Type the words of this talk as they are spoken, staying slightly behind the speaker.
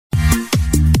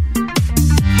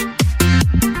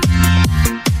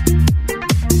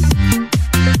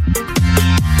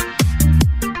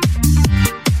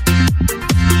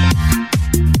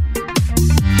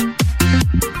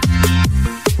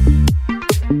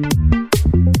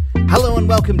and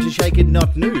welcome to Shake It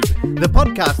Not Noob, the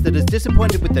podcast that is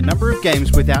disappointed with the number of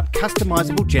games without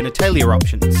customizable genitalia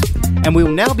options. And we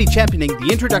will now be championing the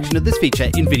introduction of this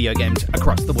feature in video games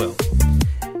across the world.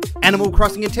 Animal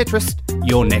Crossing and Tetris,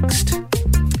 you're next.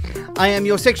 I am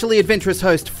your sexually adventurous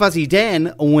host, Fuzzy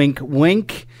Dan, wink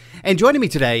wink. And joining me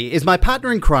today is my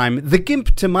partner in crime, the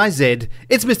gimp to my Z,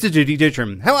 it's Mr. Duty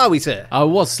Dutram. How are we, sir? I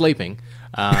was sleeping.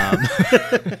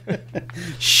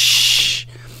 Shh.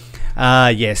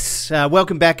 Yes.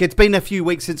 Welcome back. It's been a few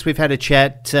weeks since we've had a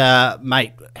chat.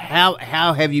 Mate,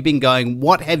 how have you been going?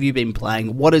 What have you been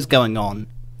playing? What is going on?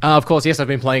 Of course, yes, I've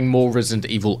been playing more Resident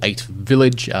Evil 8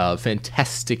 Village.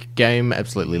 Fantastic game.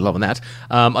 Absolutely loving that.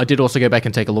 I did also go back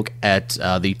and take a look at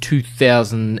the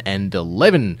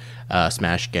 2011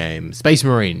 Smash game, Space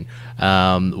Marine,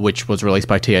 which was released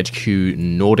by THQ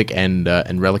Nordic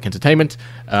and Relic Entertainment.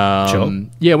 Sure.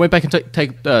 Yeah, went back and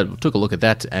took a look at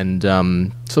that and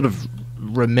sort of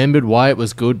remembered why it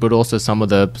was good, but also some of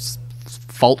the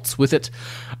faults with it.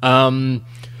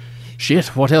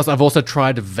 Shit, what else? I've also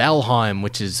tried Valheim,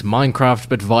 which is Minecraft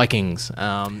but Vikings.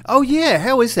 Oh yeah,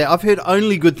 how is that? I've heard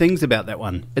only good things about that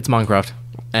one. It's Minecraft,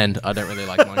 and I don't really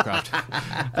like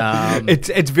Minecraft.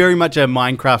 It's very much a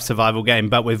Minecraft survival game,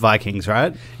 but with Vikings,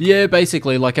 right? Yeah,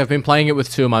 basically. Like, I've been playing it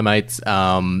with two of my mates,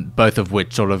 both of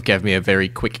which sort of gave me a very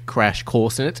quick crash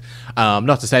course in it.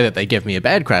 Not to say that they gave me a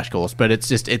bad crash course, but it's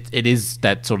just, it is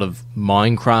that sort of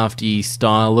Minecraft-y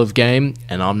style of game,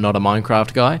 and I'm not a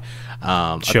Minecraft guy.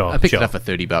 Sure, I picked it up for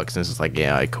 $30 and it's just like,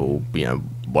 yeah, cool,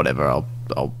 whatever, I'll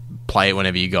play it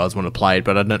whenever you guys want to play it,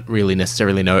 but I don't really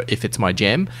necessarily know if it's my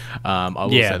jam. I will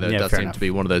say that it does seem to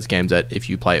be one of those games that if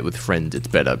you play it with friends, it's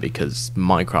better, because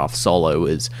Minecraft solo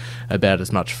is about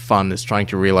as much fun as trying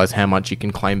to realize how much you can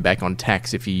claim back on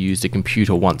tax if you used a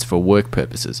computer once for work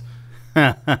purposes.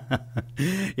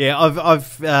 Yeah,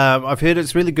 I've heard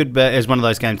it's really good, but as one of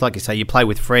those games, like you say, you play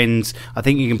with friends. I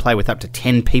think you can play with up to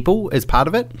 10 people as part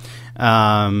of it.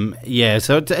 Yeah,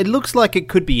 so it looks like it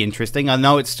could be interesting. I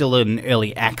know it's still in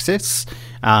early access,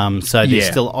 so there's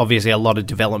still obviously a lot of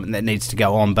development that needs to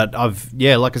go on. But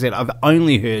like I said, I've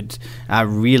only heard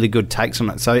really good takes on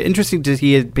it. So interesting to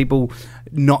hear people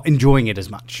not enjoying it as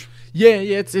much. Yeah,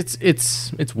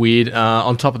 it's weird.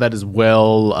 On top of that as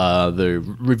well, the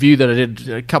review that I did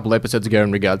a couple episodes ago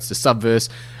in regards to Subverse,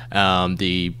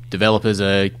 the developers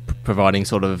are providing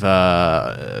sort of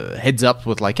heads up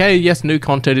with like, hey, yes, new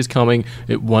content is coming.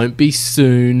 It won't be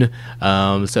soon.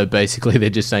 So basically they're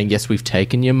just saying, yes, we've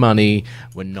taken your money.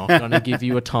 We're not going to give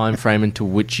you a time frame into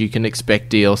which you can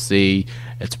expect DLC.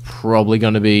 It's probably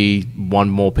going to be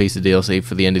one more piece of DLC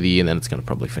for the end of the year, and then it's going to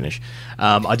probably finish.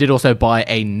 I did also buy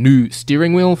a new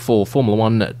steering wheel for Formula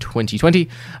 1 2020.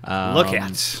 Look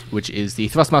out. Which is the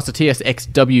Thrustmaster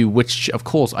TSXW, which, of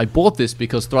course, I bought this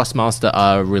because Thrustmaster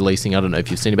are releasing, I don't know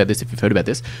if you've seen about this, if you've heard about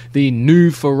this, the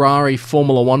new Ferrari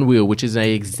Formula 1 wheel, which is an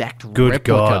exact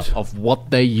replica of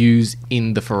what they use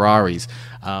in the Ferraris.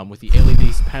 With the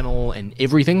LEDs panel and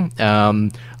everything.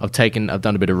 I've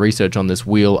done a bit of research on this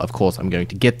wheel. Of course, I'm going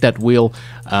to get that wheel.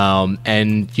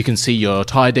 And you can see your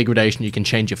tire degradation. You can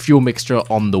change your fuel mixture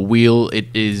on the wheel.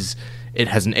 It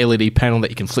has an LED panel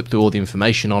that you can flip through all the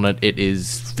information on it. It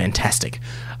is fantastic.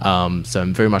 So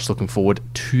I'm very much looking forward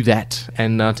to that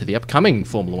and to the upcoming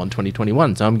Formula 1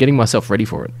 2021. So I'm getting myself ready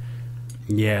for it.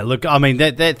 Yeah, look, I mean,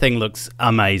 that thing looks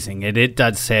amazing. It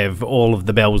does have all of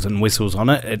the bells and whistles on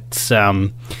it. It's,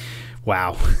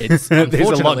 wow. There's a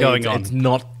lot going on. It's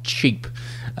not cheap.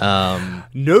 No.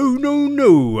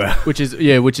 Which is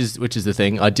the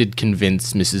thing. I did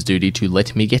convince Mrs. Duty to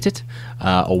let me get it,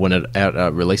 or when it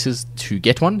releases, to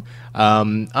get one.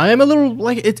 I am a little,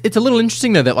 like, it's a little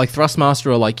interesting though that like Thrustmaster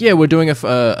are like, yeah, we're doing a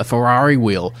Ferrari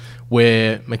wheel,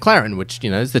 where McLaren, which,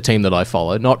 is the team that I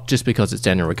follow, not just because it's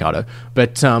Daniel Ricciardo,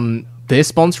 but their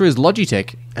sponsor is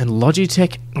Logitech, and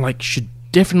Logitech like should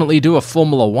definitely do a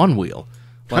Formula 1 wheel.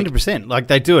 100%. Like,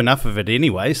 they do enough of it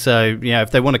anyway, so,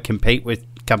 if they want to compete with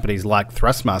companies like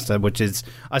Thrustmaster, which is,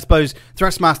 I suppose,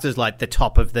 Thrustmaster's like the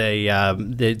top of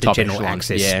the top general echelon.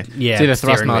 access. Yeah. It's either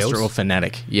Thrustmaster or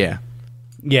Fanatic. Yeah.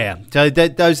 Yeah, so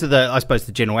those are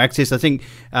the general access. I think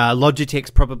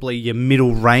Logitech's probably your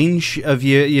middle range of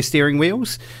your steering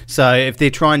wheels. So if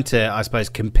they're trying to, I suppose,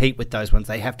 compete with those ones,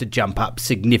 they have to jump up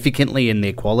significantly in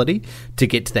their quality to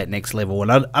get to that next level.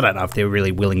 And I don't know if they're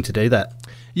really willing to do that.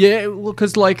 Yeah,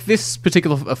 because like this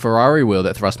particular Ferrari wheel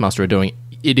that Thrustmaster are doing,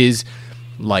 it is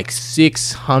like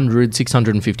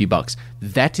 $650.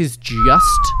 That is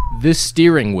just the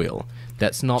steering wheel.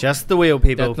 That's not just the wheel,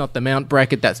 people. That's not the mount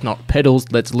bracket. That's not pedals.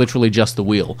 That's literally just the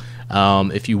wheel.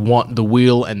 If you want the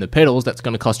wheel and the pedals, that's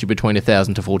going to cost you between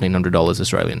 $1,000 to $1,400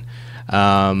 Australian.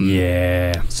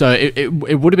 Yeah. So it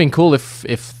would have been cool if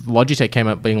Logitech came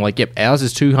up being like, yep, ours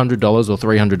is $200 or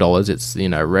 $300. It's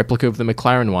a replica of the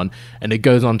McLaren one, and it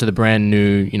goes on to the brand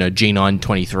new G9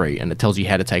 23, and it tells you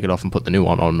how to take it off and put the new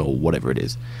one on or whatever it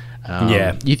is.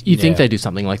 You think they do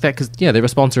something like that because they're a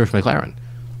sponsor of McLaren.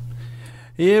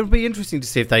 Yeah, it'll be interesting to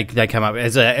see if they come up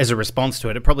as a response to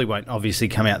it. It probably won't obviously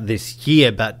come out this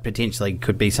year, but potentially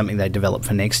could be something they develop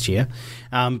for next year.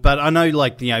 But I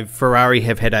know, Ferrari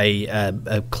have had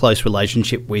a close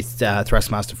relationship with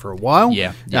Thrustmaster for a while.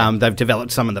 Yeah. They've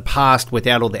developed some in the past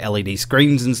without all the LED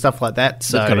screens and stuff like that.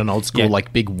 So they've got an old school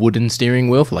big wooden steering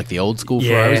wheel for the old school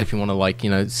Ferraris if you want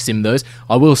to sim those.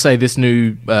 I will say this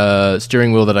new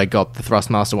steering wheel that I got, the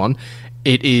Thrustmaster one,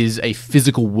 it is a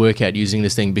physical workout using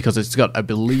this thing because it's got, I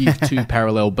believe, 2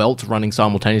 parallel belts running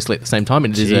simultaneously at the same time,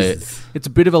 and it's a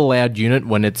bit of a loud unit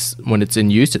when it's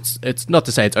in use. It's not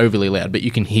to say it's overly loud, but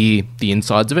you can hear the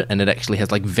insides of it, and it actually has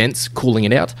vents cooling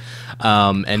it out.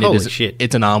 And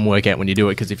it's an arm workout when you do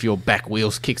it because if your back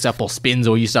wheels kicks up or spins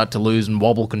or you start to lose and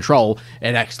wobble control,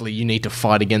 you need to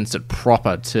fight against it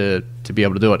proper to be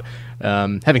able to do it.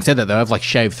 Having said that, though, I've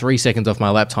shaved 3 seconds off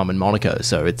my lap time in Monaco,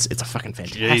 so it's a fucking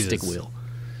fantastic wheel.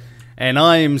 And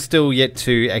I am still yet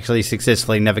to actually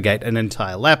successfully navigate an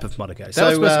entire lap of Monaco. That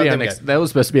was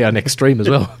supposed to be our next stream as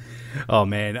well. Oh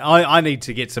man, I need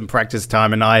to get some practice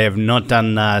time, and I have not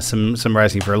done some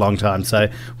racing for a long time, so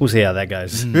we'll see how that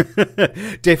goes.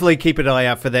 Definitely keep an eye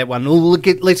out for that one.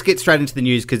 Let's get straight into the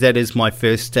news because that is my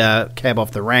first cab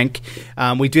off the rank.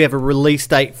 We do have a release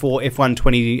date for F1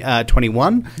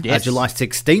 2021, July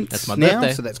 16th. That's my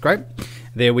birthday, so that's great.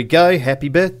 There we go. Happy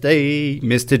birthday,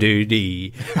 Mr.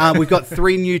 Doody. We've got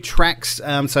 3 new tracks,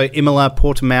 so Imola,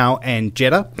 Portimao, and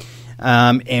Jeddah.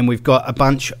 And we've got a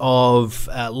bunch of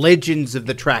legends of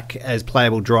the track as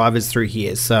playable drivers through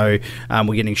here. So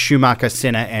we're getting Schumacher,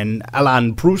 Senna, and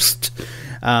Alain Prost.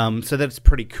 So that's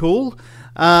pretty cool.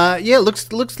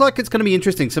 Looks like it's going to be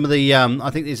interesting. Some of the I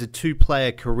think there's a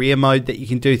 2-player career mode that you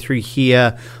can do through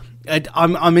here.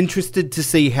 I'm interested to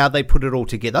see how they put it all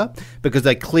together because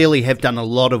they clearly have done a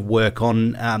lot of work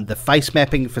on the face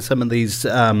mapping for some of these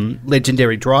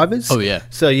legendary drivers. Oh, yeah.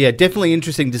 So, definitely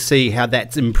interesting to see how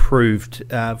that's improved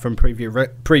from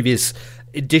previous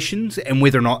editions and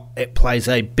whether or not it plays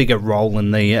a bigger role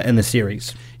in the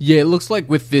series. Yeah, it looks like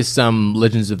with this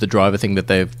Legends of the Driver thing that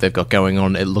they've got going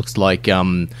on, it looks like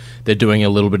they're doing a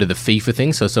little bit of the FIFA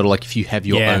thing. So sort of like if you have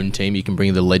your own team, you can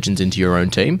bring the Legends into your own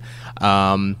team.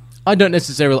 I don't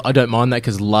mind that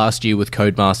because last year with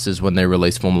Codemasters when they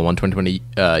released Formula 1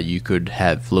 2020, you could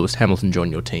have Lewis Hamilton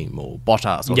join your team or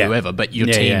Bottas or whoever, but your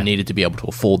team needed to be able to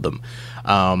afford them.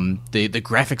 The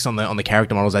graphics on the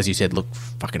character models, as you said, look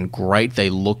fucking great. They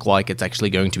look like it's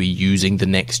actually going to be using the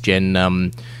next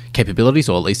gen capabilities,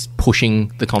 or at least pushing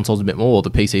the consoles a bit more, or the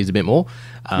PCs a bit more.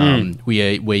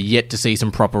 We're yet to see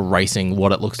some proper racing,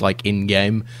 what it looks like in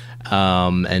game,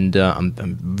 and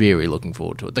I'm very looking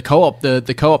forward to it. The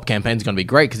co-op campaign is going to be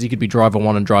great because you could be driver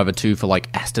 1 and driver 2 for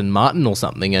Aston Martin or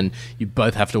something, and you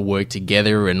both have to work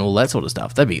together and all that sort of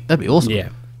stuff. That'd be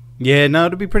awesome. Yeah, no,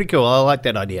 it'll be pretty cool. I like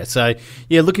that idea. So,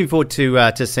 looking forward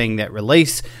to seeing that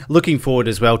release. Looking forward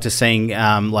as well to seeing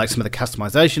some of the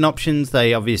customization options.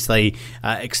 They obviously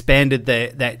expanded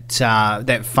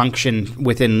that function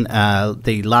within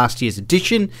the last year's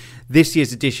edition. This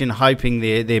year's edition, hoping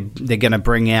they're going to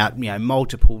bring out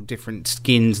multiple different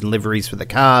skins and liveries for the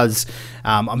cars.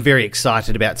 I'm very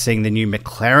excited about seeing the new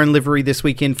McLaren livery this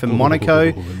weekend for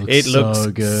Monaco. It looks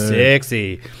good.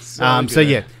 Sexy.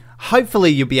 So hopefully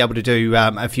you'll be able to do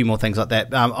a few more things like that.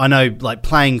 I know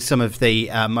playing some of the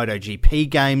MotoGP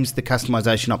games, the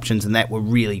customization options and that were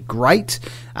really great.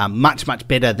 Much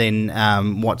better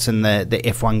than what's in the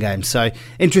F1 game. So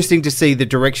interesting to see the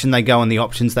direction they go and the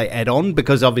options they add on,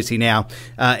 because obviously now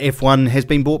F1 has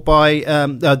been bought by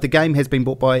the game has been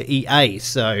bought by EA.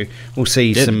 So we'll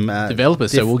see some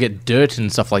developers. So we'll get Dirt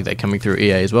and stuff like that coming through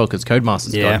EA as well, because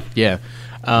Codemasters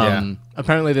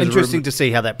apparently there's interesting to see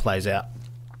how that plays out.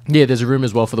 Yeah, there's a room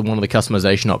as well for one of the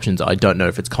customization options. I don't know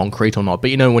if it's concrete or not, but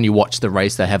when you watch the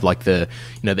race, they have the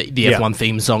F1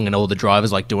 theme song and all the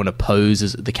drivers doing a pose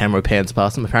as the camera pans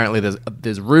past them. Apparently,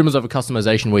 there's rumors of a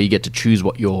customization where you get to choose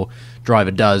what your driver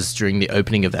does during the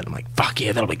opening of that. I'm like, fuck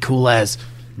yeah, that'll be cool as.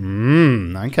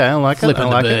 Okay, I like Flipping it. I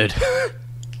like the bird. it.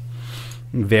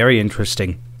 Very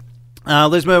interesting.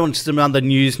 Let's move on to some other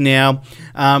news now.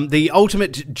 The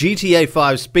Ultimate GTA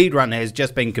 5 speedrun has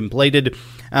just been completed.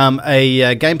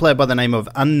 a game player by the name of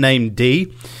Unnamed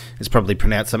D, it's probably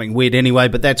pronounced something weird anyway,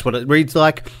 but that's what it reads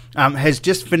like, has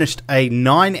just finished a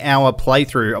 9-hour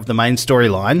playthrough of the main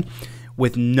storyline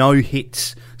with no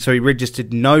hits. So he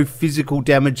registered no physical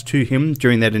damage to him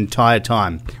during that entire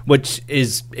time, which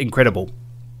is incredible.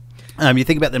 You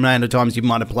think about the amount of times you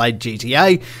might have played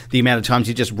GTA, the amount of times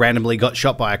you just randomly got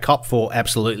shot by a cop for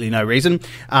absolutely no reason.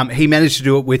 He managed to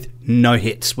do it with no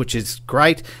hits, which is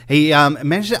great. He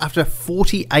managed it after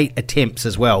 48 attempts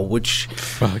as well, which...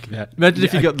 Fuck that. Imagine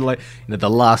if you got the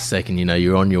last second,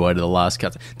 you're on your way to the last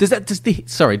cut. Does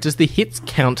the hits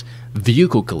count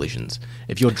vehicle collisions?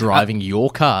 If you're driving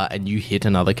your car and you hit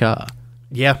another car?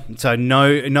 Yeah, so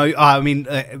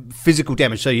physical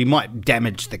damage. So you might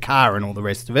damage the car and all the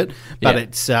rest of it, but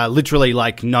it's literally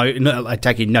like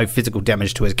taking no physical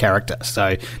damage to his character. So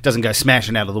it doesn't go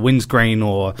smashing out of the windscreen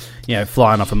or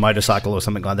flying off a motorcycle or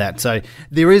something like that. So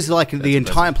there is the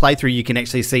entire playthrough you can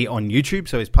actually see on YouTube.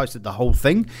 So he's posted the whole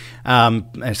thing.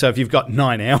 So if you've got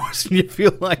 9 hours and you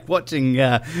feel like watching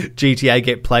GTA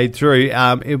get played through,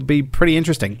 it would be pretty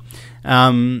interesting.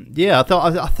 I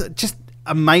thought just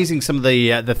amazing some of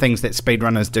the things that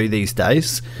speedrunners do these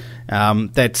days.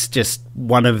 That's just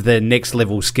one of the next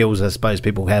level skills I suppose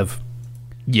people have.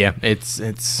 Yeah,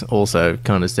 it's also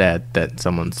kind of sad that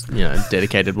someone's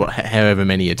dedicated however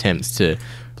many attempts to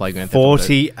play Grand Theft Auto.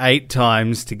 48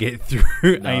 times to get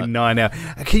through a 9 hour.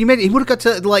 Can you imagine? He would have got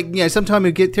to sometime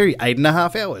he'd get through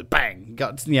 8.5 hours. Bang,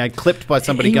 got clipped by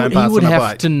somebody going past. He would on a have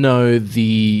bike. to know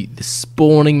the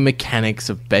spawning mechanics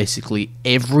of basically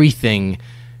everything.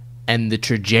 And the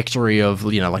trajectory of,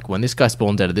 like when this guy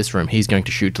spawns out of this room, he's going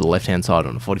to shoot to the left-hand side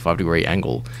on a 45-degree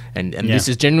angle. And this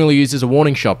is generally used as a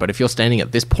warning shot, but if you're standing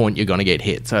at this point, you're going to get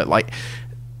hit. So,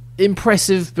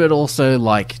 impressive, but also,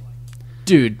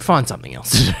 dude, find something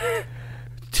else to do.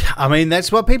 I mean,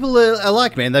 that's what people are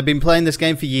like, man. They've been playing this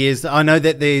game for years. I know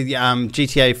that the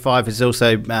GTA 5 has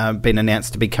also been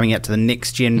announced to be coming out to the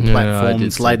next-gen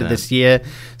platforms later this year.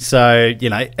 So,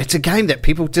 it's a game that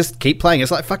people just keep playing.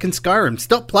 It's like fucking Skyrim.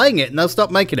 Stop playing it and they'll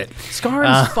stop making it.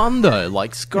 Skyrim's fun, though.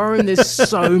 Skyrim, there's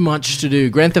so much to do.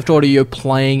 Grand Theft Auto, you're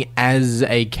playing as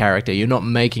a character. You're not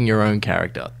making your own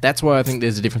character. That's why I think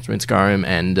there's a difference between Skyrim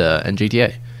and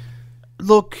GTA.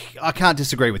 Look, I can't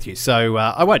disagree with you, so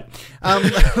I won't.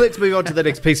 Let's move on to the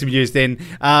next piece of news then.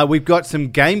 We've got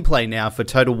some gameplay now for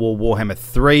Total War Warhammer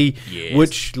 3,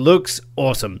 which looks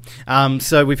awesome.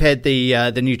 So we've had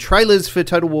the new trailers for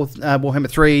Total War Warhammer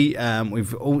 3.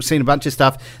 We've all seen a bunch of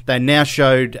stuff. They now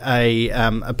showed a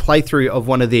playthrough of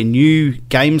one of their new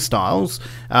game styles,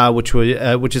 which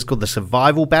is called the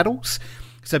Survival Battles.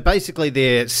 So basically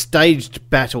they're staged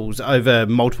battles over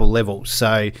multiple levels.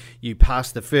 So you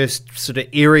pass the first sort of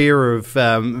area of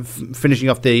finishing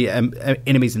off the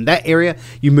enemies in that area,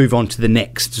 you move on to the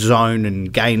next zone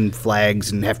and gain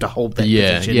flags and have to hold that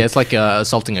position. Yeah, it's like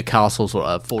assaulting a castle or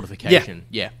a fortification.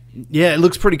 Yeah, it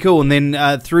looks pretty cool. And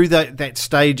then through that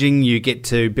staging, you get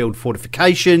to build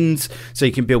fortifications, so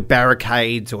you can build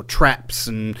barricades or traps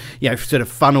and, sort of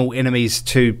funnel enemies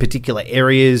to particular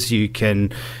areas. You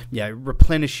can,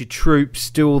 replenish your troops,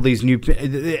 do all these new...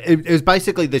 It was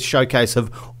basically the showcase of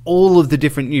all of the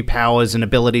different new powers and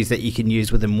abilities that you can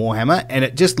use within Warhammer, and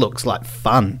it just looks like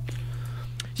fun.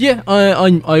 Yeah,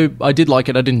 I did like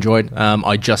it. I did enjoy it.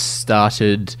 I just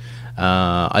started...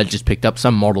 I just picked up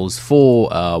some models for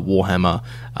Warhammer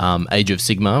Age of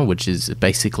Sigmar, which is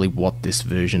basically what this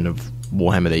version of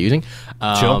Warhammer they're using.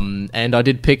 Sure. And I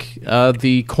did pick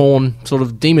the Khorne sort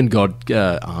of demon god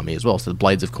army as well, so the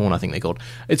Blades of Khorne, I think they're called.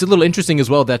 It's a little interesting as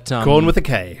well that... Khorne with a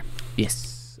K.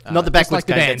 Yes. Not the backwards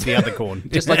K, that's the other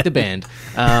Khorne. Just like the band.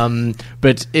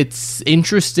 But it's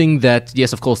interesting that,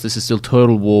 yes, of course, this is still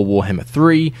Total War Warhammer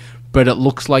 3, but it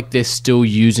looks like they're still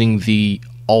using the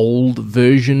old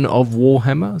version of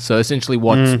Warhammer. So essentially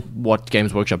what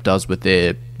Games Workshop does with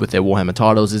their Warhammer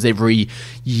titles is every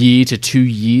year to 2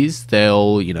 years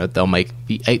they'll make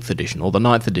the 8th edition or the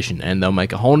 9th edition, and they'll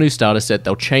make a whole new starter set.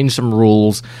 They'll change some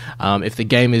rules. If the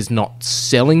game is not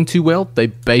selling too well, they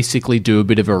basically do a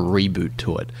bit of a reboot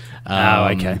to it.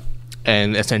 Okay.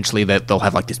 And essentially they'll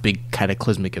have this big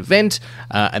cataclysmic event,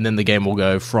 and then the game will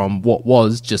go from what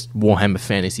was just Warhammer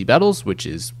Fantasy Battles, which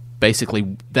is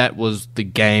basically, that was the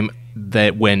game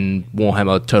that when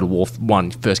Warhammer Total War 1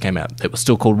 first came out, it was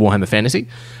still called Warhammer Fantasy.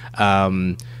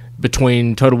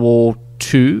 Between Total War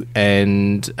 2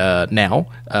 and now.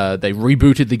 They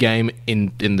rebooted the game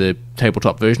in the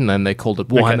tabletop version, and they called it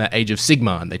Warhammer Age of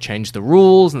Sigmar, and they changed the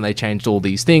rules, and they changed all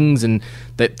these things, and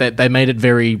they made it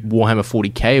very Warhammer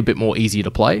 40k, a bit more easier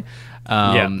to play.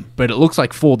 But it looks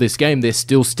like for this game, they're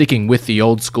still sticking with the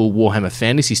old school Warhammer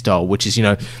Fantasy style, which is,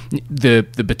 the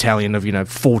battalion of,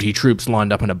 40 troops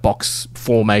lined up in a box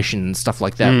formation and stuff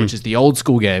like that, which is the old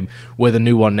school game, where the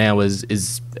new one now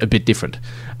is a bit different.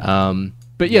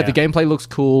 But the gameplay looks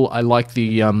cool. I like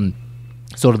the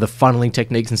sort of the funneling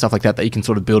techniques and stuff like that you can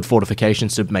sort of build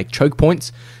fortifications to make choke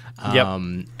points.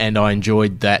 And I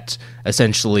enjoyed that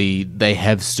essentially they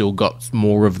have still got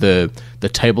more of the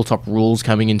tabletop rules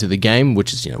coming into the game,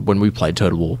 which is, when we played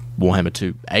Total War Warhammer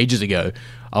 2 ages ago,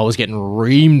 I was getting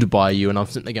reamed by you, and I'm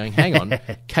sitting there going, hang on,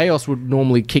 Chaos would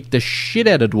normally kick the shit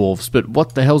out of dwarves, but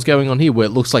what the hell's going on here, where it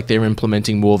looks like they're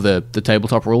implementing more of the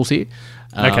tabletop rules here.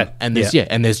 And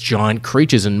there's giant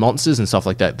creatures and monsters and stuff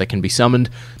like that that can be summoned.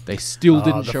 They still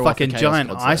didn't show off the fucking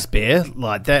giant ice bear.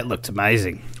 Like, that looked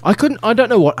amazing. I don't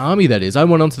know what army that is. I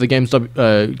went onto the Games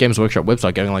Workshop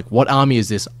website going like, what army is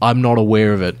this? I'm not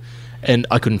aware of it. And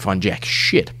I couldn't find jack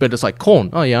shit. But it's like,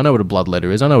 Khorne. Oh, yeah, I know what a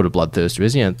Bloodletter is. I know what a Bloodthirster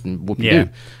is. Yeah, what you do.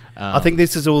 I think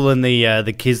this is all in the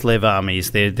Kislev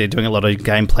armies. They're doing a lot of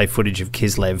gameplay footage of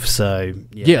Kislev. So,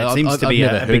 it seems to be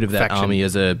I've never heard of that faction. army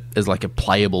as like a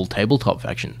playable tabletop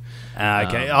faction.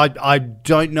 Okay, I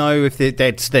don't know if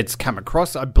that's come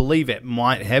across. I believe it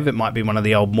might have. It might be one of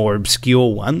the old, more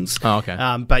obscure ones. Oh,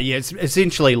 okay. But yeah, it's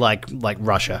essentially like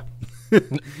Russia,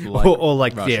 or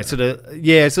like Russia.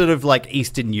 Sort of like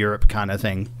Eastern Europe kind of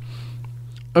thing.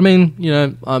 I mean,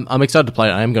 I'm excited to play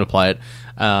it. I am going to play it.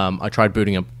 I tried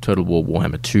booting up Total War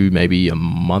Warhammer 2 maybe a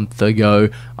month ago.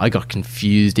 I got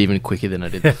confused even quicker than I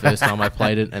did the first time I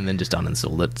played it, and then just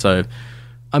uninstalled it. So,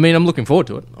 I mean, I'm looking forward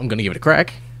to it. I'm going to give it a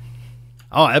crack.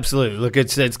 Oh, absolutely. Look,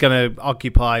 it's going to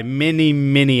occupy many,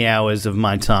 many hours of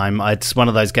my time. It's one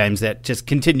of those games that just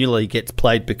continually gets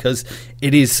played because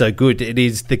it is so good. It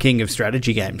is the king of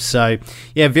strategy games. So,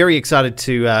 yeah, very excited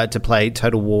to play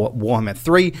Total War Warhammer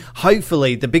 3.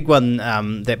 Hopefully, the big one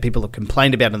that people have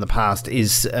complained about in the past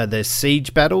is the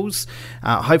siege battles.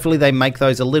 Hopefully, they make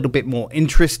those a little bit more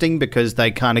interesting because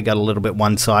they kind of got a little bit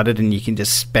one-sided and you can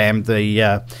just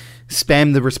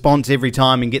spam the response every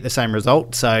time and get the same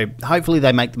result. So hopefully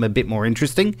they make them a bit more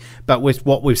interesting. But with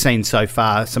what we've seen so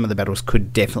far, some of the battles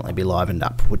could definitely be livened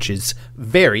up, which is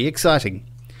very exciting.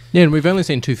 Yeah, and we've only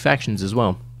seen 2 factions as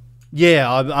well. Yeah,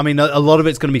 I mean, a lot of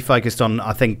it's going to be focused on,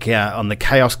 I think, on the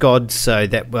Chaos Gods. So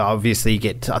that obviously you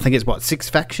get, I think it's 6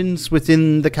 factions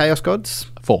within the Chaos Gods?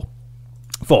 4.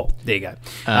 There you go.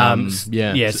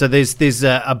 So there's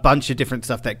a bunch of different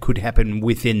stuff that could happen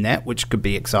within that, which could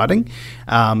be exciting.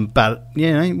 But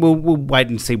we'll wait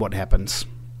and see what happens.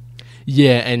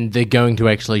 Yeah, and they're going to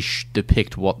actually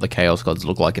depict what the Chaos Gods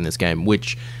look like in this game,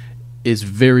 which is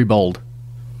very bold.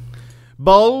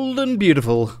 Bold and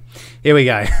beautiful. Here we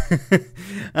go.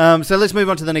 So let's move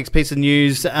on to the next piece of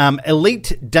news.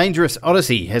 Elite Dangerous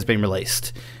Odyssey has been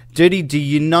released. Dirty, do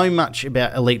you know much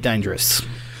about Elite Dangerous?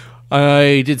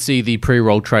 I did see the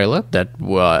pre-roll trailer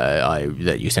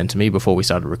that you sent to me before we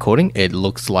started recording. It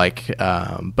looks like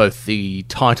both the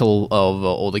title of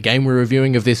or the game we're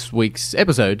reviewing of this week's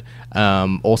episode,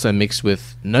 also mixed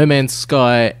with No Man's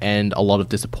Sky and a lot of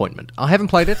disappointment. I haven't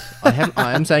played it. I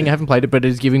am saying I haven't played it, but it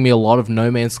is giving me a lot of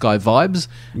No Man's Sky vibes.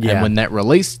 Yeah. And when that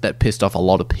released, that pissed off a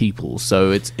lot of people.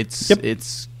 So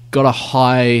it's got a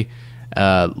high.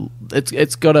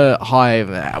 It's got a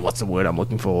high. What's the word I'm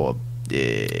looking for?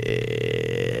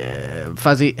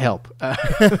 Fuzzy help.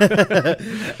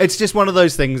 It's just one of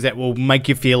those things that will make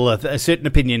you feel a certain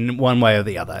opinion one way or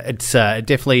the other. It's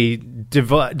definitely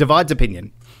divides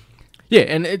opinion. Yeah,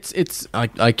 and it's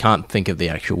I can't think of the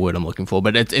actual word I'm looking for,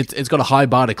 but it's got a high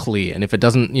bar to clear, and if it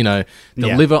doesn't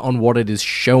deliver on what it is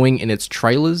showing in its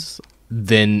trailers,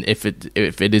 then if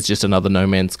it is just another No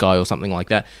Man's Sky or something like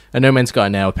that, and No Man's Sky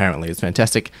now apparently is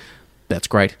fantastic. That's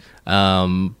great.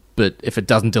 But if it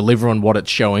doesn't deliver on what it's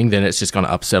showing, then it's just going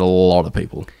to upset a lot of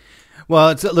people. Well,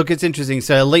 it's interesting.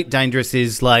 So Elite Dangerous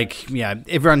is like,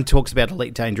 everyone talks about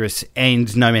Elite Dangerous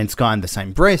and No Man's Sky in the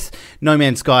same breath. No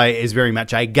Man's Sky is very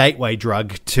much a gateway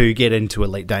drug to get into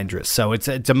Elite Dangerous. So it's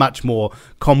a much more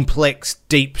complex,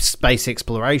 deep space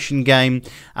exploration game,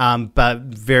 but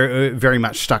very, very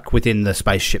much stuck within the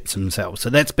spaceships themselves. So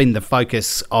that's been the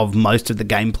focus of most of the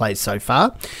gameplay so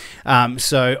far.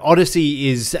 So Odyssey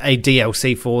is a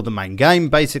DLC for the main game,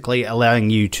 basically allowing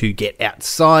you to get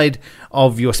outside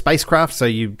of your spacecraft. So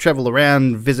you travel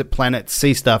around, visit planets,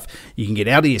 see stuff. You can get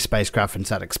out of your spacecraft and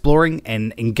start exploring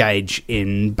and engage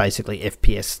in basically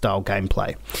FPS style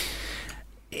gameplay.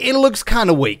 It looks kind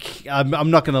of weak. I'm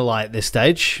not going to lie at this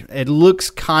stage. It looks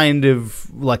kind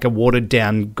of like a watered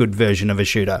down good version of a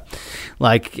shooter.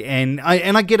 And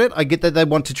I get it. I get that they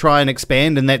want to try and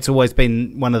expand, and that's always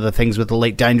been one of the things with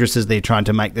Elite Dangerous is they're trying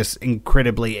to make this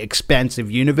incredibly expansive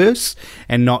universe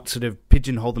and not sort of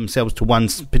pigeonhole themselves to one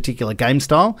particular game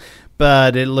style.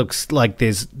 But it looks like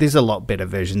there's a lot better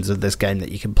versions of this game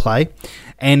that you can play.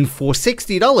 And for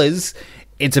 $60,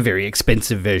 it's a very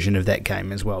expensive version of that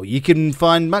game as well. You can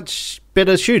find much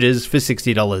better shooters for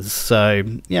 $60. So,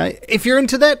 if you're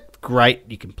into that, great,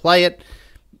 you can play it.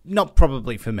 Not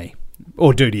probably for me.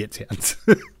 Or Duty, it sounds.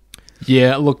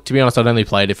 Yeah, look, to be honest, I'd only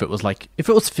play it if it was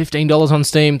 $15 on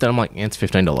Steam, then I'm like, it's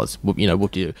 $15. Whoop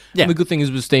you. Yeah. And the good thing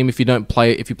is with Steam, if you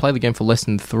play the game for less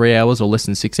than 3 hours or less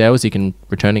than 6 hours, you can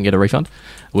return and get a refund,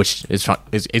 which is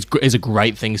a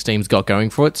great thing Steam's got going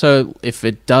for it. So if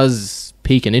it does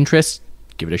pique an interest,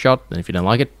 give it a shot, and if you don't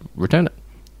like it, return it.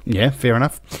 Yeah, fair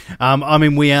enough.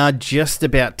 We are just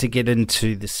about to get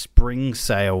into the spring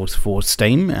sales for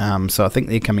Steam, so I think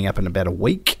they're coming up in about a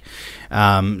week.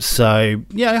 Hold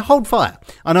fire.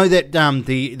 I know that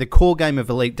the core game of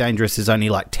Elite Dangerous is only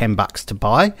like $10 to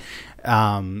buy.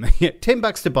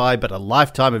 $10 to buy, but a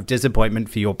lifetime of disappointment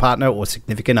for your partner or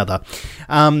significant other.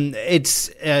 To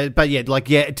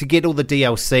get all the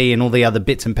DLC and all the other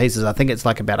bits and pieces, I think it's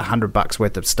like about $100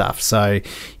 worth of stuff. So,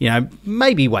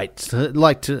 maybe wait,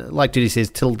 like Judy says,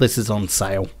 till this is on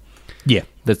sale. Yeah,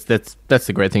 that's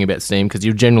the great thing about Steam, because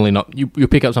you're generally not you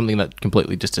pick up something that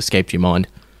completely just escaped your mind.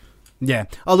 Yeah.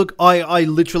 Oh, look, I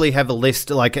literally have a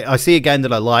list. Like, I see a game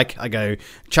that I like, I go,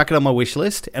 chuck it on my wish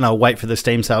list, and I'll wait for the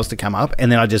Steam sales to come up,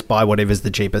 and then I just buy whatever's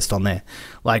the cheapest on there.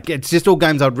 Like, it's just all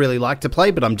games I'd really like to play,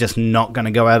 but I'm just not going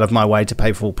to go out of my way to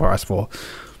pay full price for.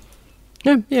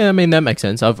 Yeah, I mean, that makes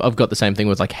sense. I've got the same thing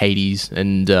with, like, Hades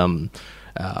and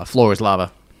Floor is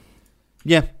Lava.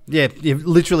 Yeah, you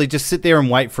literally just sit there and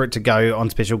wait for it to go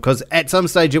on special, because at some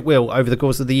stage it will over the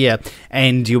course of the year,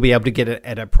 and you'll be able to get it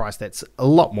at a price that's a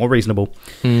lot more reasonable.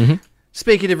 Mm-hmm.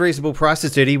 Speaking of reasonable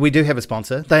prices, Duty, we do have a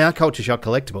sponsor. They are Culture Shock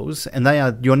Collectibles, and they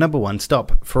are your number one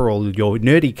stop for all your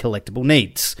nerdy collectible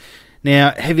needs.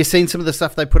 Now, have you seen some of the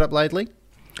stuff they put up lately?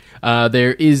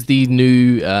 There is the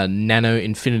new Nano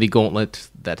Infinity Gauntlet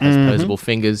that has posable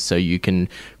fingers, so you can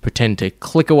pretend to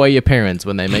click away your parents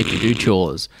when they make you do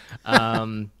chores.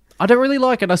 I don't really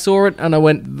like it. I saw it and I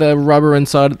went, the rubber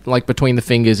inside, like between the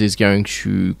fingers, is going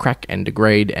to crack and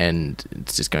degrade, and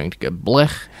it's just going to go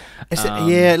blech.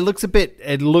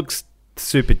 It looks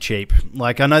super cheap.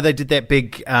 Like, I know they did that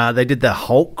big, they did the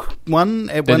Hulk one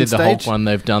at one stage. They did the Hulk one,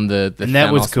 they've done the and that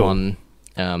Thanos was cool. one.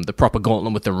 The proper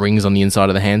gauntlet with the rings on the inside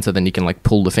of the hand, so then you can like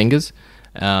pull the fingers.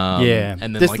 And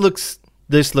then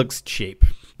this looks cheap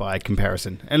by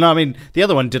comparison. And I mean, the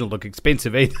other one didn't look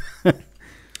expensive either.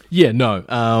 Yeah,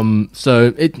 no.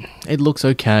 So it looks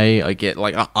okay. I get,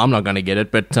 like, I'm not going to get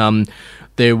it, but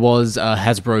there was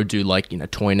Hasbro do, like,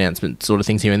 toy announcement sort of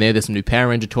things here and there. There's some new Power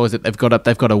Ranger toys that they've got up.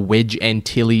 They've got a Wedge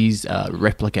Antilles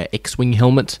replica X-Wing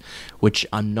helmet, which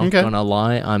I'm not going to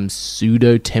lie, I'm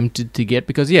pseudo tempted to get,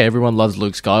 because, yeah, everyone loves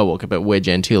Luke Skywalker, but Wedge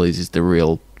Antilles is the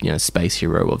real, space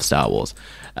hero of Star Wars.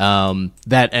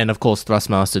 That, and of course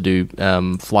Thrustmaster do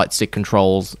flight stick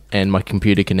controls, and my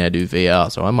computer can now do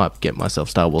VR, so I might get myself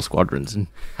Star Wars Squadrons and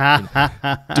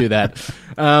do that.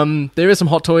 There is some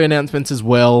hot toy announcements as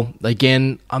well.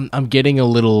 Again, I'm getting a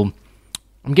little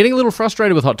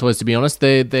frustrated with hot toys, to be honest.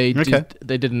 They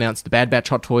did announce the Bad Batch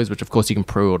hot toys, which of course you can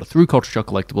pre-order through Culture Shock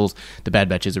Collectibles. The Bad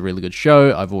Batch is a really good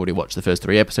show. I've already watched the first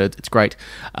 3 episodes. It's great.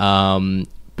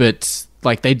 But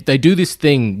like they do this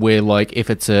thing where, like, if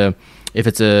it's a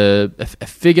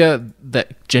figure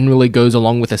that generally goes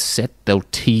along with a set, they'll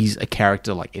tease a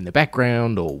character, like, in the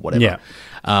background or whatever.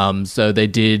 Yeah. So they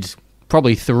did,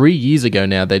 probably 3 years ago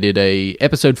now, they did a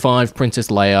episode 5 Princess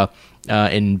Leia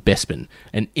in Bespin,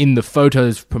 and in the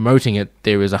photos promoting it,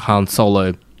 there is a Han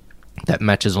Solo that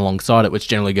matches alongside it, which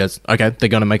generally goes, okay, they're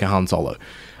going to make a Han Solo.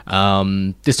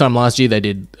 This time last year they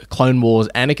did Clone Wars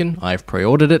Anakin. I've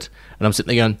pre-ordered it, and I'm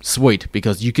sitting there going, sweet,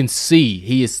 because you can see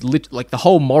he is like the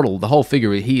whole model, the whole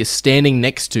figure, he is standing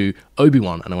next to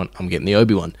Obi-Wan, and I went, I'm getting the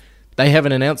Obi-Wan. They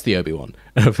haven't announced the Obi-Wan.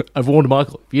 I've warned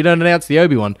Michael, if you don't announce the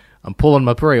Obi-Wan, I'm pulling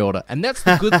my pre-order. And that's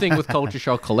the good thing with Culture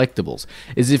Shock Collectibles,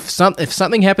 is if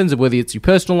something happens, whether it's your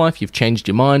personal life, you've changed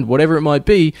your mind, whatever it might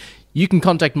be, you can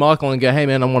contact Michael and go, hey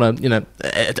man, I want to,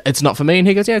 it's not for me. And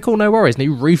he goes, yeah, cool, no worries. And he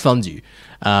refunds you.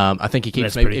 I think he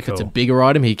keeps, maybe if it's a bigger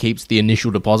item, he keeps the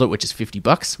initial deposit, which is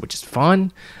 $50, which is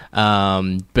fine.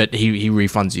 But he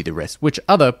refunds you the rest, which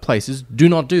other places do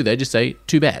not do. They just say,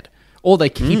 too bad. Or they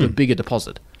keep a bigger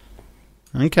deposit.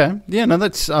 Okay. Yeah, no,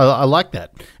 I like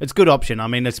that. It's a good option. I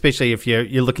mean, especially if you're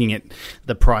looking at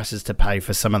the prices to pay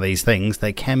for some of these things,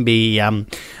 they can be,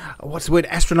 what's the word?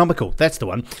 Astronomical. That's the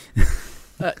one.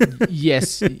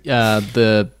 Yes.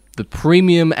 The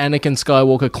premium Anakin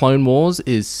Skywalker Clone Wars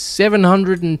is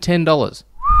 $710.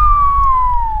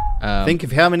 Think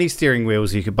of how many steering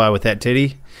wheels you could buy with that,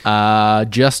 Teddy.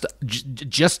 Just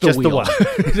the wheel.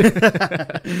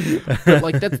 But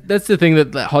like that's the thing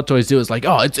that Hot Toys do is like,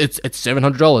 oh, it's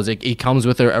 $700. It comes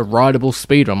with a rideable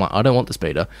speeder. I'm like, I don't want the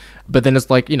speeder. But then it's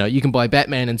like, you can buy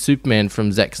Batman and Superman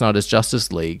from Zack Snyder's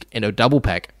Justice League in a double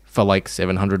pack for like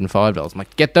 $705. I'm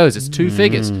like, get those. It's two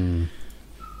figures.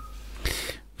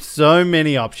 So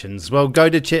many options. Well, go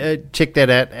to check that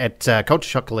out at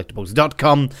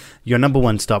cultureshockcollectibles.com, your number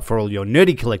one stop for all your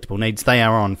nerdy collectible needs. They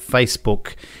are on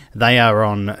Facebook, they are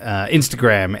on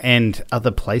Instagram, and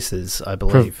other places, I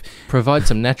believe. Provide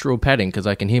some natural padding, because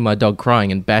I can hear my dog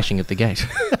crying and bashing at the gate.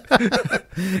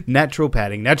 Natural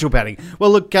padding.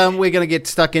 Well, look, we're going to get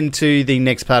stuck into the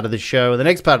next part of the show. The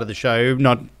next part of the show,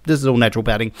 this is all natural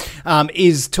padding,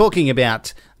 is talking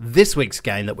about this week's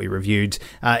game that we reviewed.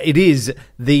 It is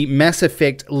the Mass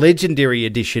Effect Legendary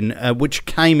Edition, which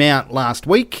came out last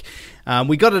week.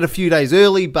 We got it a few days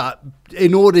early, but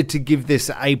in order to give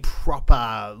this a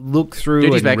proper look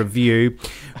through and review,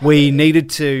 we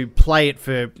needed to play it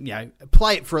for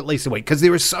at least a week, because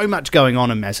there is so much going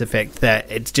on in Mass Effect that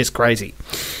it's just crazy.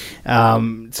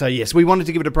 So yes, we wanted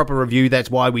to give it a proper review. That's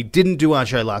why we didn't do our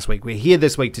show last week. We're here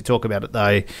this week to talk about it,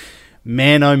 though.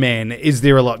 Man, oh man, is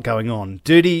there a lot going on.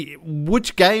 Dirty,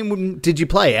 which game did you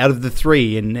play out of the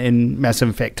three in Mass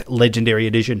Effect Legendary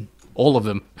Edition? All of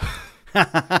them.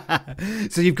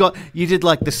 So you did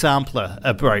like the sampler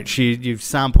approach. You've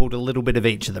sampled a little bit of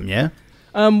each of them, yeah?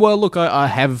 Well, look, I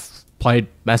have played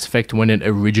Mass Effect when it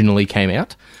originally came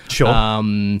out. Sure.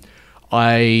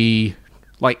 It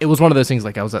was one of those things,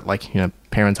 like I was at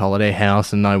parents' holiday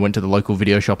house, and I went to the local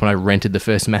video shop and I rented the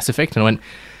first Mass Effect, and I went,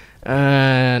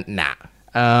 nah.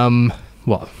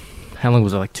 Well, how long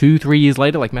was it? Like 2-3 years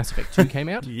later, like Mass Effect 2 came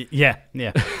out? Yeah.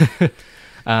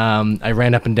 I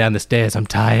ran up and down the stairs. I'm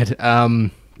tired.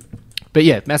 But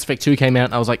yeah, Mass Effect 2 came out,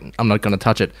 and I was like, I'm not going to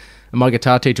touch it. And my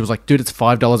guitar teacher was like, dude, it's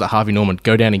 $5 at Harvey Norman.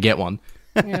 Go down and get one.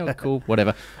 Yeah, cool,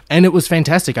 whatever. And it was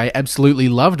fantastic. I absolutely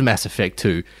loved Mass Effect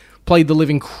 2. Played the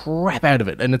living crap out of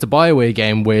it. And it's a BioWare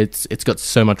game where it's got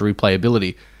so much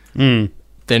replayability.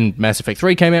 Then Mass Effect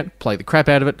 3 came out, played the crap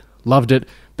out of it, loved it.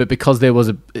 But because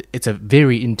it's a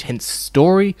very intense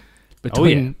story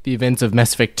between the events of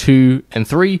Mass Effect 2 and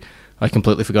 3, I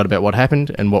completely forgot about what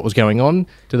happened and what was going on,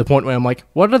 to the point where I'm like,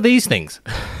 what are these things?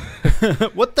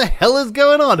 What the hell is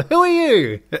going on? Who are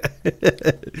you?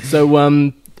 So,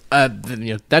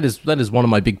 that is one of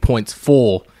my big points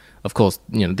for, of course,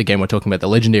 the game we're talking about, the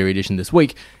Legendary Edition this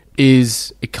week,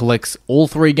 is it collects all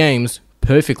three games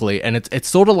perfectly, and it's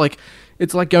sort of like,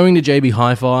 it's like going to JB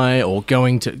Hi-Fi or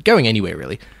going anywhere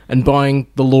really, and buying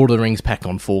the Lord of the Rings pack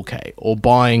on 4K, or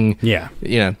buying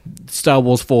Star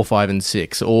Wars 4, 5, and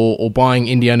 6, or buying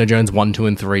Indiana Jones 1, 2,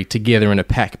 and 3 together in a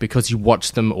pack, because you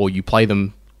watch them or you play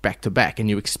them back to back and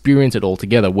you experience it all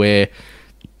together. Where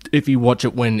if you watch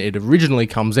it when it originally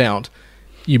comes out,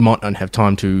 you might not have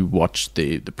time to watch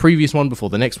the previous one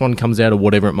before the next one comes out, or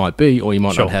whatever it might be, or you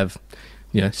might not have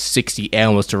 60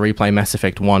 hours to replay Mass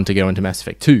Effect 1 to go into Mass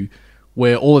Effect 2,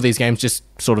 where all of these games just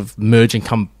sort of merge and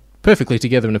come perfectly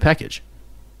together in a package.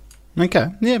 Okay,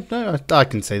 yeah, no, I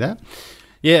can see that.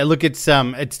 Yeah, look, it's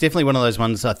definitely one of those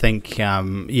ones. I think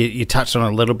you touched on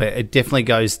it a little bit. It definitely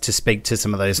goes to speak to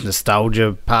some of those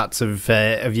nostalgia parts of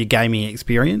your gaming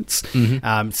experience.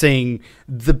 Mm-hmm. Seeing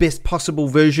the best possible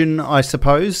version, I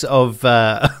suppose, of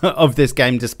this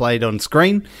game displayed on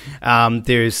screen.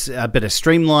 There's a bit of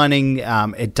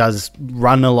streamlining. It does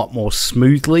run a lot more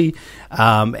smoothly,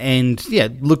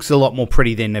 and looks a lot more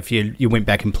pretty than if you went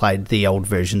back and played the old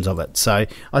versions of it. So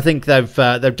I think they've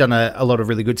done a lot of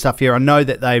really good stuff here. I know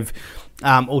that they've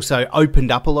also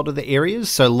opened up a lot of the areas.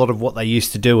 So a lot of what they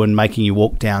used to do in making you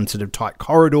walk down sort of tight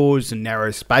corridors and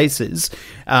narrow spaces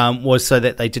was so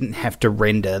that they didn't have to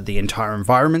render the entire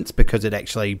environments, because it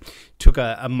actually took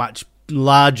a much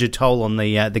larger toll on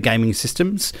the gaming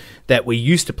systems that we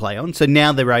used to play on. So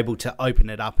now they're able to open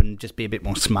it up and just be a bit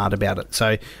more smart about it.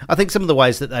 So I think some of the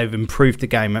ways that they've improved the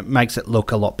game, it makes it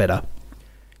look a lot better.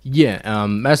 Yeah,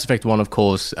 Mass Effect 1, of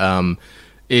course,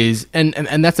 is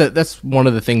and that's one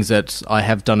of the things that I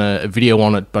have done a video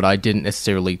on it, but I didn't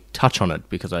necessarily touch on it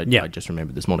because I just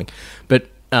remembered this morning. But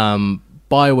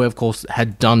BioWare, of course,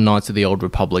 had done Knights of the Old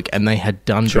Republic, and they had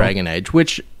done Dragon Age,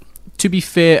 which, to be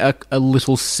fair, are a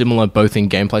little similar both in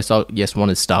gameplay style. Yes, one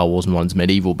is Star Wars and one's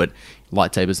medieval, but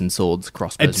lightsabers and swords,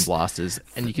 crossbows and blasters,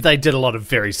 and you could. They did a lot of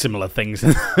very similar things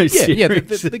in those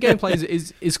series. The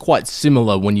gameplay is quite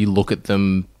similar when you look at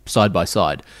them side by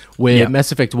side. Where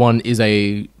Mass Effect 1 is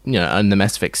and the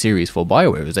Mass Effect series for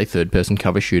BioWare is a third-person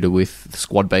cover shooter with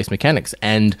squad-based mechanics,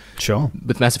 and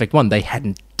with Mass Effect 1 they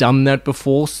hadn't done that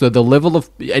before, so the level of,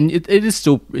 and it is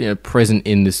still present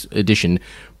in this edition,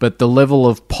 but the level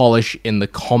of polish in the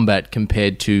combat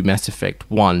compared to Mass Effect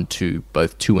 1 to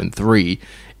both 2 and 3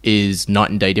 is night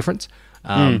and day difference.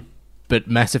 But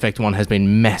Mass Effect 1 has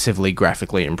been massively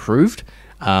graphically improved,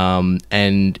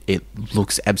 and it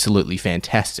looks absolutely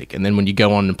fantastic. And then when you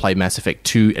go on and play Mass Effect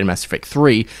 2 and Mass Effect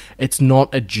 3, it's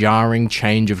not a jarring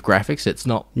change of graphics. It's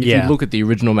not, if you look at the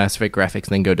original Mass Effect graphics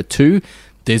and then go to 2,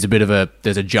 there's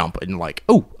a jump and like,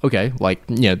 oh, okay, like,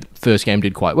 the first game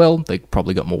did quite well. They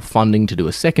probably got more funding to do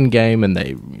a second game, and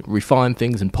they refine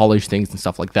things and polish things and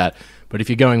stuff like that. But if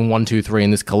you're going 1, 2, 3 in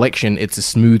this collection, it's a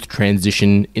smooth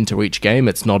transition into each game.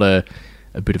 It's not a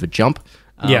bit of a jump.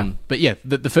 But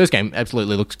the first game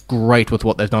absolutely looks great with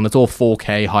what they've done. It's all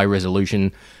 4K, high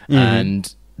resolution,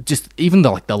 and just even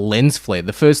the lens flare.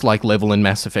 The first level in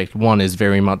Mass Effect 1 is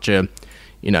very much a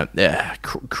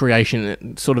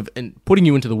creation, sort of, and putting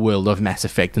you into the world of Mass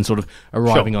Effect and sort of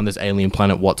arriving on this alien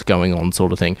planet, what's going on,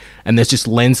 sort of thing. And there's just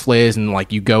lens flares, and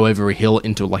you go over a hill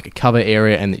into a cover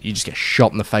area, and you just get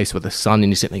shot in the face with the sun,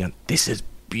 and you're sitting there going, "This is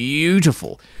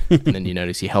beautiful," and then you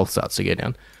notice your health starts to go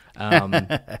down.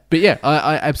 But yeah,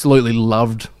 I absolutely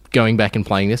loved going back and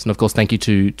playing this, and of course, thank you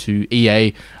to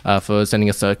EA for sending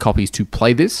us copies to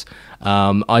play this.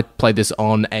 I played this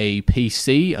on a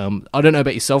PC. I don't know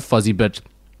about yourself, Fuzzy, but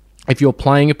if you're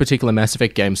playing a particular Mass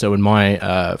Effect game, so in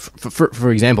my,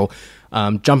 for example,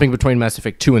 jumping between Mass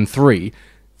Effect 2 and 3,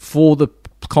 for the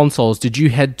consoles, did you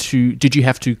have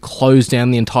to close down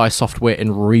the entire software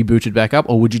and reboot it back up,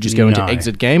 or would you just go into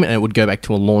exit game and it would go back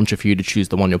to a launcher for you to choose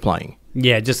the one you're playing?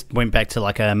 Yeah, it just went back to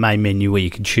a main menu where you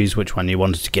could choose which one you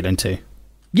wanted to get into.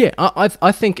 Yeah,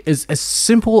 I think as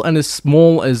simple and as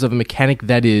small as of a mechanic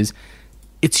that is,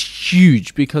 it's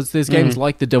huge, because there's games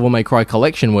like the Devil May Cry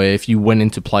collection where if you went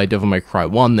in to play Devil May Cry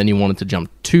 1, then you wanted to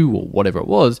jump 2 or whatever it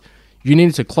was, you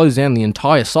needed to close down the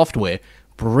entire software,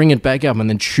 bring it back up, and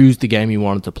then choose the game you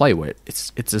wanted to play with.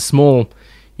 It's a small,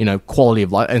 quality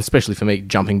of life, and especially for me,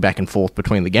 jumping back and forth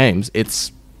between the games,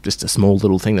 it's just a small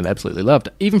little thing that I absolutely loved.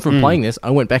 Even from playing this, I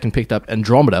went back and picked up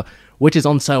Andromeda, which is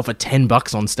on sale for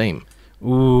 $10 on Steam.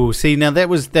 Ooh, see, now that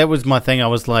was my thing. I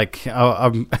was like,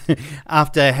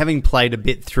 after having played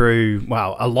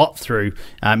a lot through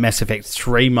Mass Effect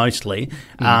 3 mostly,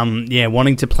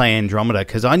 wanting to play Andromeda,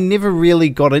 because I never really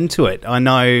got into it. I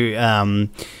know,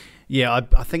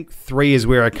 I think 3 is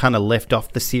where I kind of left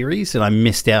off the series, and I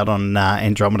missed out on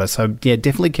Andromeda, so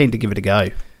definitely keen to give it a go.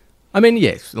 I mean,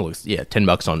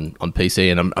 $10 on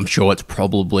PC, and I'm sure it's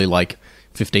probably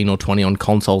 15 or 20 on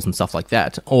consoles and stuff like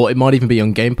that. Or it might even be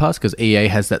on Game Pass, because EA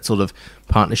has that sort of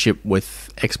partnership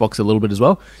with Xbox a little bit as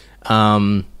well.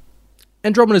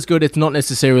 Andromeda's good. It's not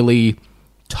necessarily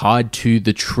tied to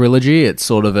the trilogy. It's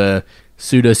sort of a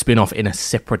pseudo spin-off in a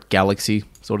separate galaxy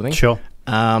sort of thing. Sure.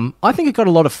 I think it got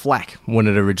a lot of flack when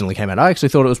it originally came out. I actually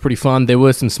thought it was pretty fun. There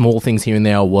were some small things here and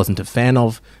there I wasn't a fan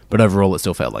of, but overall it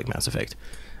still felt like Mass Effect.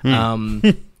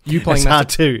 You playing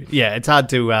it's hard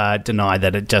to deny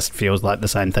that it just feels like the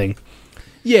same thing.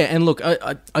 Yeah, and look,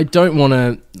 I don't want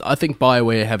to... I think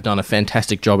BioWare have done a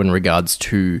fantastic job in regards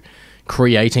to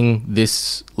creating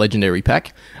this Legendary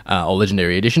Pack, or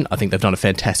Legendary Edition. I think they've done a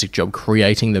fantastic job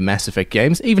creating the Mass Effect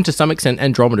games. Even to some extent,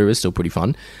 Andromeda is still pretty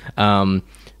fun.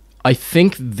 I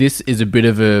think this is a bit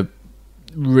of a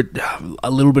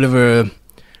little bit of a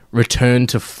return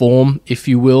to form, if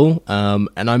you will. And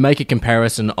I make a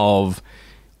comparison of...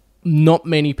 Not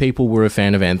many people were a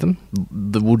fan of Anthem.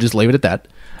 We'll just leave it at that.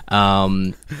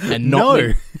 And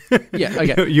not yeah,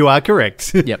 okay. You are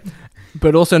correct. Yep.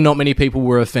 But also not many people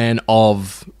were a fan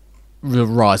of The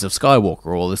Rise of Skywalker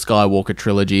or the Skywalker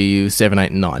trilogy 7, 8,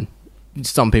 and 9.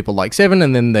 Some people like 7,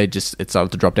 and then it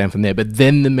started to drop down from there. But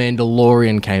then The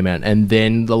Mandalorian came out, and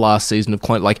then the last season of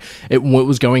Clone... it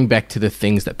was going back to the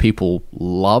things that people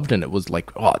loved, and it was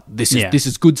like, oh, this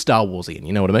is good Star Warsian,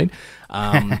 you know what I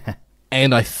mean?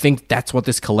 And I think that's what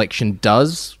this collection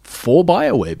does for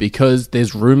BioWare, because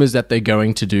there's rumors that they're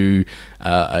going to do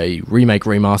a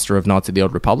remaster of Knights of the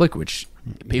Old Republic, which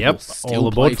people still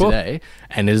play today,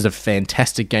 and it is a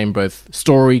fantastic game, both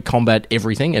story, combat,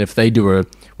 everything. And if they do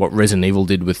what Resident Evil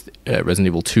did with Resident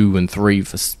Evil 2 and 3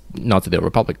 for Knights of the Old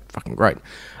Republic, fucking great.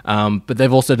 But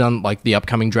they've also done the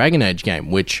upcoming Dragon Age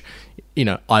game, which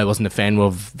I wasn't a fan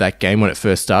of that game when it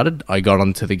first started. I got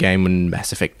onto the game when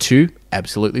Mass Effect 2,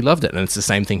 absolutely loved it. And it's the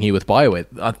same thing here with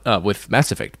BioWare, with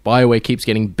Mass Effect. BioWare keeps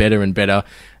getting better and better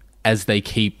as they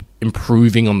keep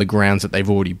improving on the grounds that they've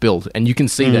already built. And you can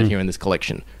see that here in this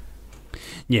collection.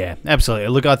 Yeah, absolutely.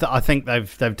 Look, I think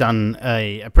they've done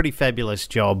a pretty fabulous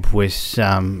job with,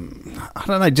 I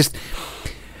don't know, just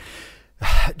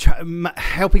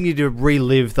helping you to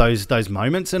relive those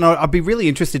moments. And I'd be really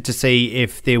interested to see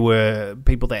if there were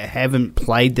people that haven't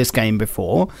played this game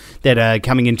before that are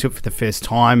coming into it for the first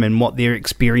time and what their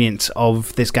experience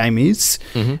of this game is,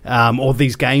 or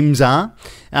these games are.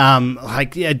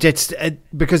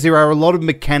 Because there are a lot of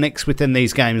mechanics within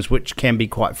these games which can be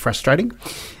quite frustrating,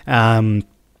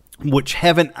 which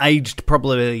haven't aged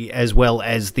probably as well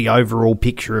as the overall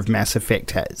picture of Mass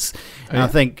Effect has. And I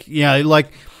think,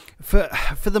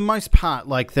 for the most part,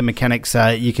 like, the mechanics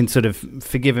are, you can sort of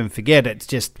forgive and forget. It's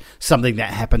just something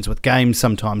that happens with games.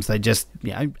 Sometimes they just,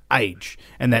 age.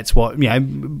 And that's what,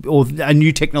 or a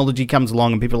new technology comes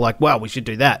along and people are like, wow, we should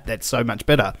do that. That's so much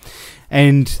better.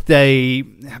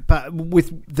 But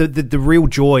with the real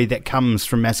joy that comes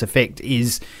from Mass Effect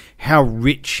is how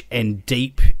rich and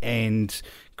deep and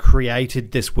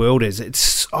created this world is. It's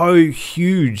so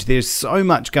huge. There's so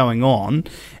much going on.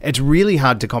 It's really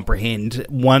hard to comprehend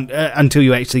until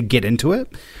you actually get into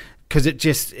it, because it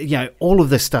just, all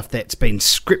of this stuff that's been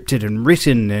scripted and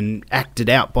written and acted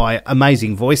out by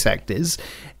amazing voice actors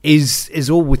is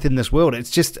all within this world. It's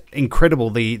just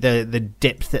incredible, the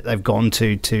depth that they've gone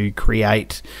to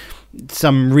create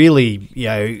some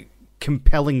really,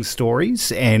 compelling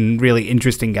stories and really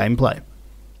interesting gameplay.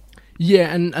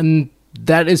 Yeah, and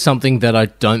that is something that I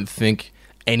don't think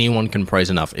anyone can praise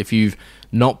enough. If you've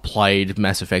not played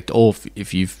Mass Effect, or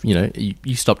if you've,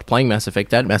 you stopped playing Mass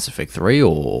Effect at Mass Effect 3,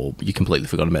 or you completely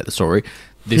forgot about the story,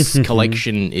 this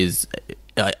collection is,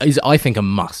 I think, a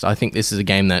must. I think this is a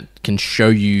game that can show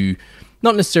you,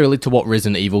 not necessarily to what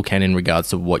Resident Evil can in regards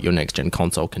to what your next-gen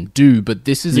console can do, but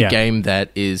this is a game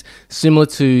that is similar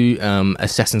to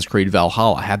Assassin's Creed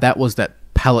Valhalla, how that was that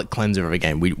palette cleanser of a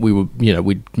game. We would,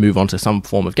 we'd move on to some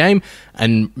form of game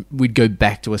and we'd go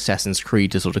back to Assassin's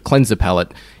Creed to sort of cleanse the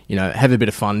palette, have a bit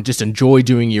of fun, just enjoy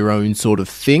doing your own sort of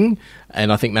thing.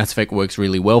 And I think Mass Effect works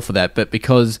really well for that. But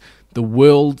because the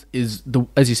world is,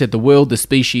 as you said, the world, the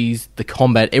species, the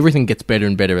combat, everything gets better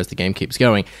and better as the game keeps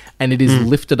going. And it is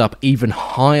lifted up even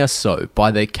higher so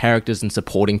by the characters and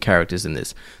supporting characters in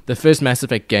this. The first Mass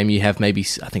Effect game, you have maybe,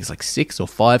 I think it's like 6 or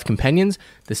 5 companions.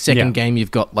 The second game,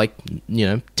 you've got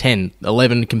 10,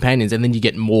 11 companions, and then you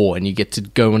get more, and you get to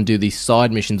go and do these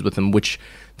side missions with them, which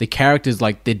the characters,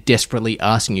 they're desperately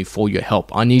asking you for your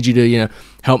help. I need you to,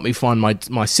 help me find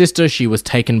my sister. She was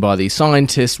taken by these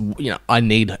scientists. I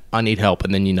need help.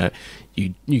 And then, you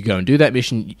go and do that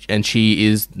mission, and she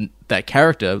is that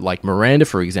character, like Miranda,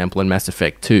 for example, in Mass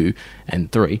Effect 2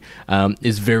 and 3,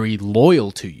 is very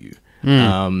loyal to you.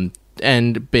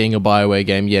 And being a BioWare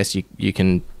game, yes, you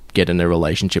can get in a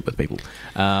relationship with people.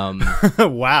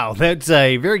 Wow, that's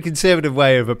a very conservative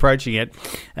way of approaching it.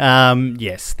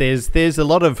 Yes, there's a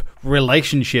lot of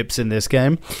relationships in this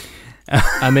game.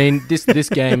 I mean, this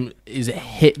game is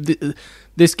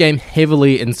this game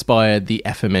heavily inspired the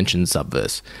aforementioned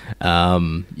Subverse.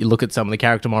 You look at some of the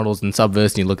character models in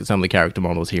Subverse, and you look at some of the character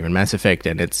models here in Mass Effect,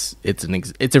 and it's a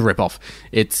ripoff.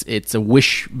 It's a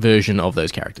Wish version of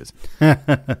those characters.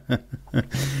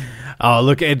 Oh,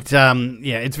 look,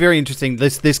 it's very interesting.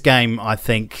 This game, I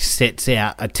think, sets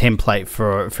out a template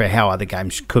for how other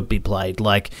games could be played.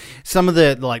 Like, some of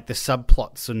the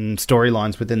subplots and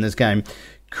storylines within this game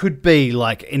could be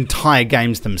entire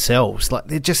games themselves.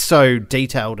 They're just so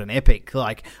detailed and epic.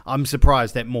 I'm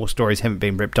surprised that more stories haven't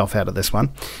been ripped off out of this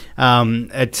one.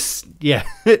 It's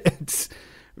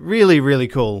really, really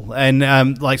cool. And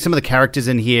some of the characters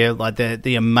in here,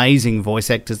 the amazing voice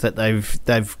actors that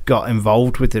they've got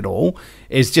involved with it all,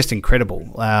 is just incredible.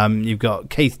 You've got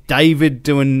Keith David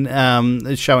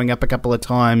showing up a couple of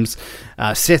times.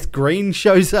 Seth Green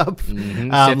shows up.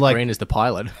 Seth Green is the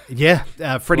pilot. Yeah,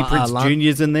 Freddie Prinze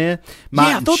Jr.'s in there.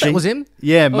 Martin I thought Sheen. That was him.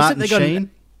 Yeah, Martin Sheen.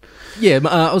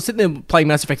 I was sitting there playing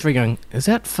Mass Effect 3 going, is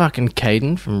that fucking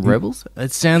Caden from Rebels?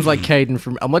 It sounds like Caden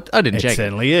from... I didn't check. It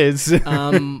certainly is.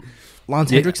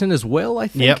 Lance Hendrickson as well, I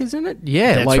think, is in it.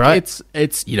 Yeah, that's right.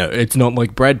 It's it's not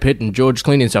like Brad Pitt and George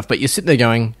Clooney and stuff, but you're sitting there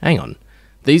going, hang on,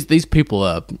 these people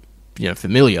are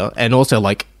familiar, and also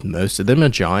most of them are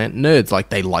giant nerds.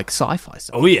 They like sci-fi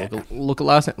stuff. Oh yeah, look at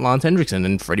Lance Hendrickson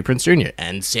and Freddie Prinze Jr.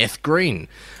 and Seth Green.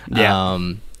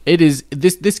 Yeah, it is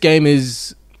this game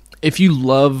is, if you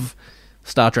love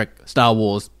Star Trek, Star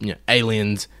Wars,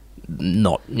 aliens,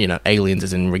 not, aliens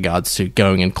as in regards to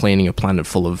going and cleaning a planet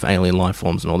full of alien life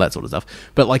forms and all that sort of stuff,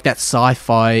 but like that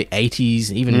sci-fi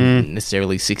 80s, even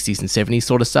necessarily 60s and 70s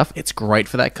sort of stuff. It's great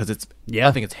for that because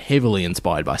I think it's heavily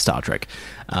inspired by Star Trek.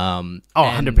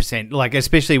 100%. Like,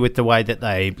 especially with the way that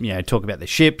they, talk about the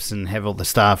ships and have all the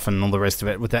stuff and all the rest of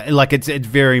it. With that, like, it's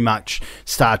very much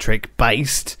Star Trek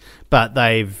based, but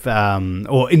they've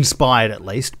or inspired at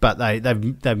least, but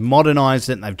they've modernized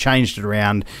it and they've changed it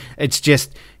around. It's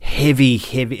just heavy.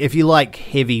 If you like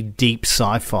heavy, deep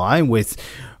sci-fi with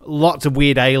lots of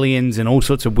weird aliens and all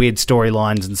sorts of weird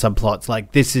storylines and subplots,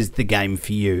 like, this is the game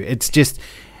for you. It's just,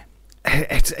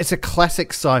 it's a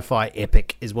classic sci-fi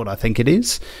epic is what I think it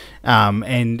is.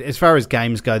 And as far as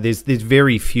games go, there's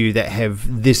very few that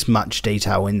have this much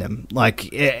detail in them.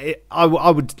 Like, I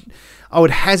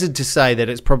would hazard to say that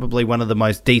it's probably one of the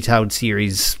most detailed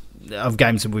series of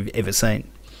games that we've ever seen.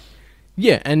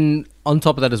 Yeah, and on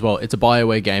top of that as well, it's a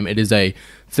BioWare game. It is a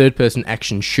third-person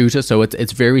action shooter, so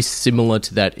it's very similar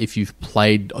to that if you've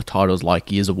played titles like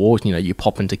Gears of War. You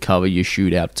pop into cover, you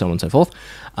shoot out, so on and so forth.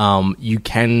 You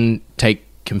can take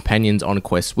companions on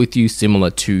quests with you,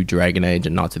 similar to Dragon Age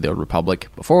and Knights of the Old Republic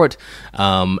before it,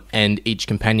 and each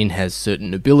companion has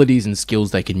certain abilities and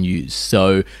skills they can use.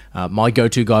 So my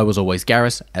go-to guy was always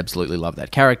Garrus. Absolutely love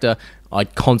that character.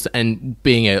 And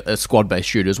being a squad-based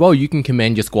shooter as well, you can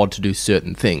command your squad to do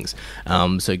certain things.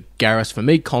 So Garrus, for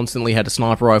me, constantly had a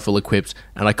sniper rifle equipped,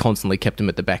 and I constantly kept him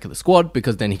at the back of the squad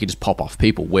because then he could just pop off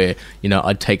people. Where,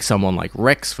 I'd take someone like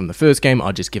Rex from the first game,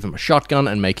 I'd just give him a shotgun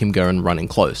and make him go and run in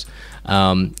close.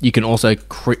 You can also,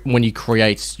 when you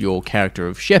create your character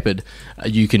of Shepard,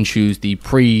 you can choose the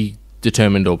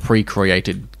predetermined or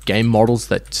pre-created game models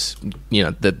that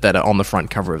that are on the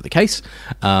front cover of the case.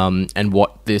 And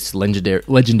what this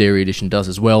legendary edition does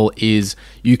as well is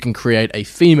you can create a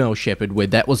female Shepard, where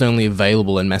that was only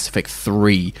available in Mass Effect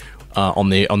 3 on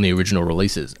the original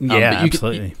releases.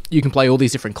 Absolutely. You can play all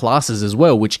these different classes as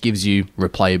well, which gives you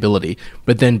replayability.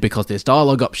 But then because there's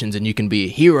dialogue options and you can be a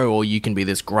hero or you can be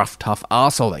this gruff, tough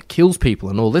arsehole that kills people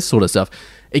and all this sort of stuff,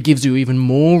 it gives you even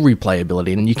more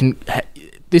replayability. And you can...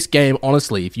 This game,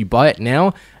 honestly, if you buy it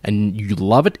now and you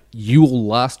love it, you will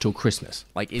last till Christmas.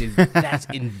 Like, it is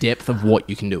that in depth of what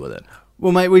you can do with it.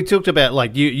 Well, mate, we talked about,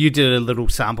 like, you did a little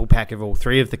sample pack of all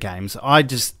three of the games. I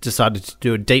just decided to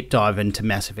do a deep dive into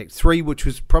Mass Effect 3, which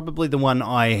was probably the one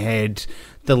I had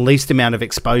the least amount of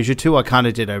exposure to. I kind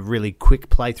of did a really quick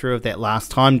playthrough of that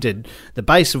last time, did the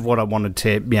base of what I wanted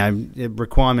to,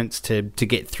 requirements to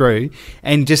get through,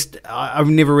 and just, I've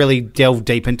never really delved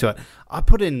deep into it. I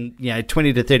put in,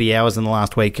 20 to 30 hours in the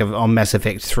last week on Mass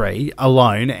Effect 3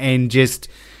 alone, and just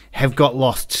have got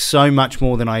lost so much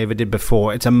more than I ever did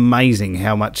before. It's amazing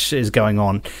how much is going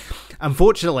on.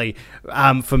 Unfortunately,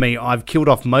 for me, I've killed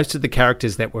off most of the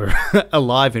characters that were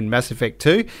alive in Mass Effect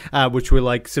 2, which were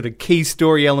like sort of key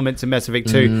story elements in Mass Effect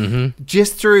 2,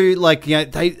 just through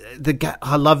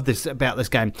I love this about this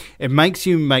game. It makes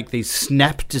you make these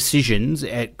snap decisions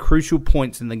at crucial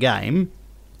points in the game,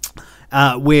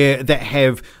 where that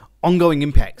have ongoing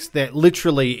impacts that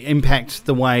literally impact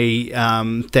the way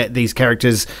that these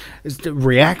characters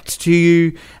react to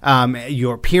you,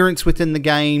 your appearance within the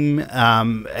game.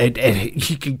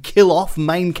 You can kill off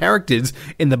main characters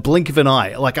in the blink of an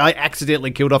eye. Like, I accidentally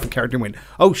killed off a character and went,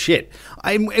 oh shit.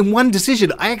 In one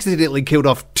decision, I accidentally killed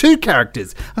off two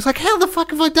characters. I was like, how the fuck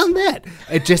have I done that?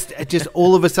 It just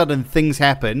all of a sudden things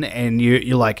happen and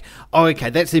you're like, oh,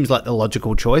 okay, that seems like the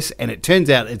logical choice. And it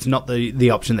turns out it's not the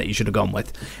option that you should have gone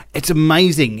with. It's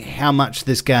amazing how much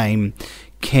this game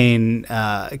can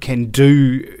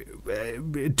do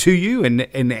to you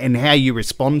and how you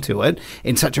respond to it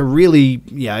in such a really,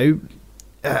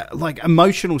 like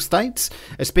emotional states,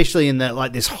 especially in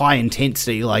this high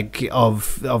intensity of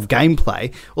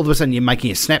gameplay. All of a sudden you're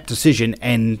making a snap decision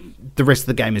and the rest of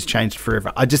the game has changed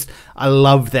forever. I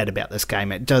love that about this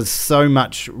game. It does so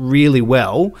much really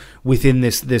well within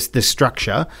this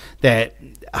structure that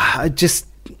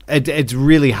it's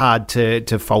really hard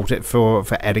to fault it for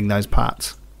adding those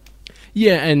parts.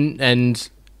 Yeah, and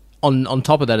on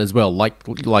top of that as well,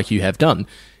 like you have done,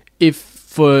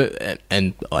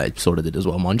 and I sort of did as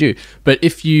well, mind you, but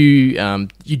if you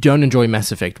don't enjoy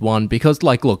Mass Effect 1, because,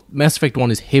 look, Mass Effect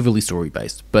 1 is heavily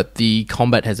story-based, but the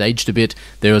combat has aged a bit.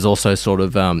 There is also sort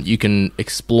of, you can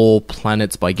explore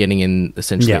planets by getting in,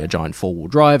 essentially, a giant four-wheel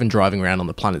drive and driving around on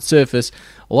the planet's surface.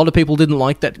 A lot of people didn't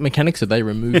like that mechanic, so they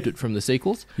removed it from the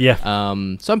sequels. Yeah.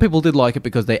 Some people did like it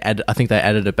because I think they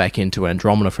added it back into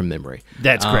Andromeda from memory.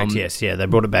 That's correct, yes. Yeah, they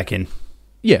brought it back in.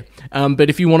 Yeah, but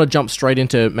if you want to jump straight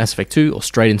into Mass Effect 2 or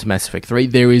straight into Mass Effect 3,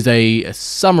 there is a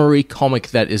summary comic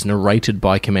that is narrated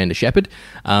by Commander Shepard,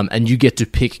 and you get to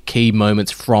pick key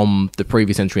moments from the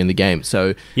previous entry in the game.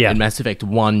 So in Mass Effect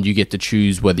 1, you get to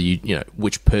choose whether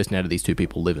which person out of these two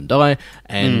people live and die,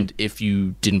 and if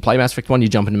you didn't play Mass Effect 1, you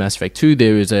jump into Mass Effect 2,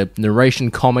 there is a narration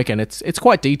comic, and it's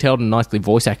quite detailed and nicely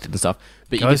voice acted and stuff,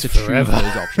 but you get to choose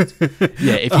those options.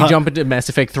 Yeah, if you jump into Mass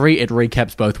Effect 3, it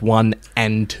recaps both 1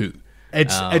 and 2.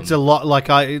 It's a lot. Like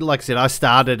I said, I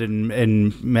started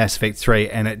in Mass Effect 3,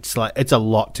 and it's a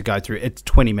lot to go through. It's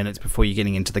 20 minutes before you're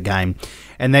getting into the game,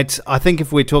 and I think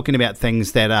if we're talking about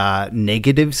things that are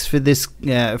negatives for this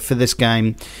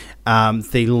game,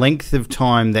 the length of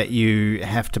time that you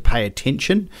have to pay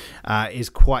attention is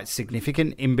quite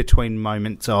significant in between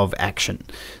moments of action.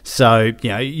 So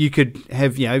you could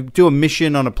have do a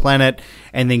mission on a planet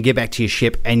and then get back to your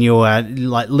ship, and you're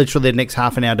literally the next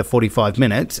half an hour to 45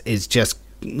 minutes is just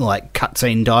like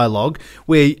cutscene dialogue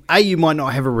where A, you might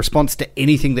not have a response to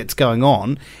anything that's going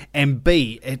on, and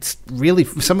B, it's really,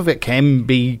 some of it can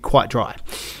be quite dry.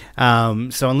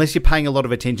 So unless you're paying a lot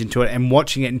of attention to it and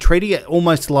watching it and treating it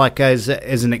almost like as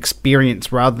an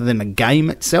experience rather than a game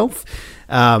itself,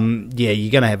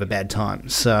 you're going to have a bad time.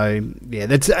 So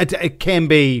it can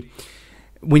be,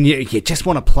 when you just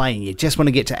want to play and you just want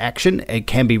to get to action, it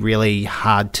can be really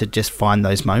hard to just find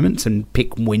those moments and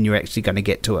pick when you're actually going to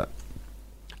get to it.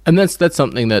 And that's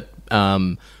something that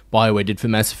BioWare did for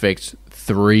Mass Effect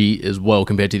 3 as well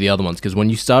compared to the other ones, because when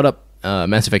you start up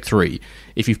Mass Effect 3,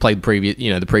 if you've played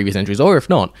the previous entries, or if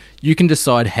not, you can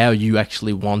decide how you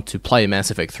actually want to play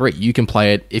Mass Effect 3. You can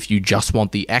play it if you just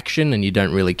want the action and you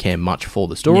don't really care much for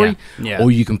the story, or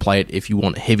you can play it if you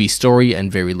want heavy story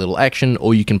and very little action,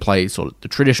 or you can play sort of the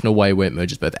traditional way where it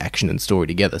merges both action and story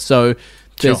together. So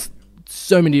there's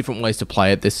so many different ways to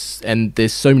play it, and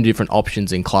there's so many different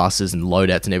options in classes and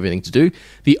loadouts and everything to do.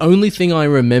 The only thing I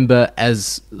remember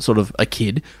as sort of a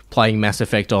kid playing Mass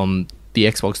Effect on the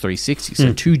Xbox 360,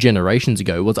 so 2 generations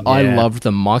ago, was I loved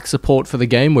the mic support for the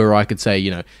game, where I could say,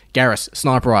 Garrus,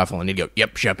 sniper rifle, and he'd go,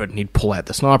 yep, Shepard, and he'd pull out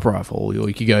the sniper rifle, or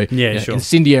you could go,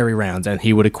 incendiary rounds, and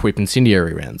he would equip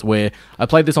incendiary rounds. Where I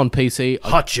played this on PC,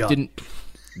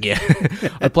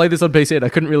 I played this on PC and I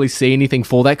couldn't really see anything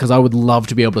for that, because I would love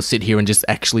to be able to sit here and just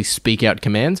actually speak out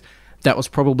commands. That was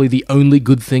probably the only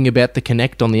good thing about the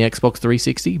Kinect on the Xbox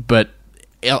 360, but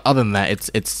other than that,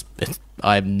 it's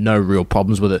I have no real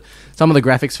problems with it. Some of the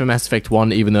graphics for Mass Effect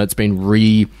 1, even though it's been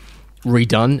redone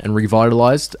and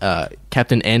revitalized,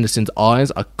 Captain Anderson's eyes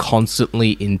are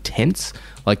constantly intense,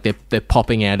 like they're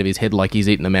popping out of his head like he's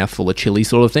eating a mouthful of chili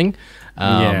sort of thing.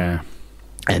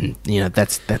 And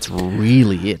that's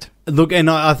really it. Look, and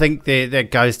I think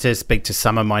that goes to speak to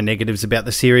some of my negatives about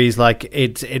the series. Like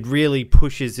it really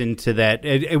pushes into that.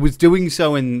 It was doing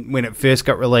so when it first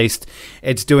got released.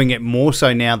 It's doing it more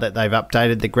so now that they've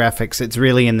updated the graphics. It's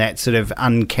really in that sort of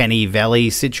uncanny valley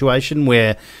situation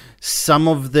where some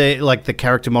of the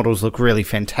character models look really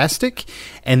fantastic,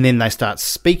 and then they start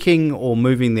speaking or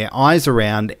moving their eyes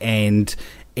around, and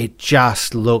it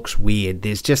just looks weird.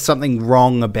 There's just something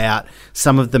wrong about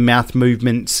some of the mouth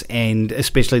movements, and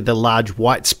especially the large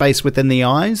white space within the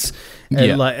eyes.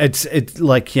 It's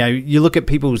like, you look at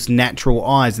people's natural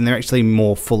eyes and they're actually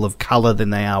more full of color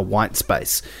than they are white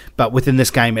space. But within this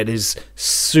game, it is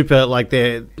super,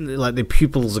 their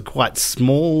pupils are quite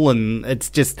small, and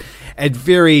it's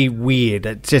very weird.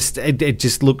 It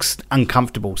just looks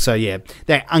uncomfortable. So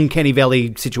that uncanny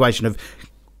valley situation of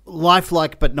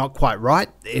lifelike but not quite right,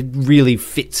 it really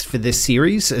fits for this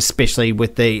series, especially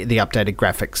with the updated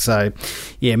graphics. So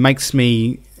it makes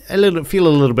me feel a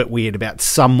little bit weird about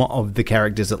some of the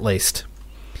characters, at least.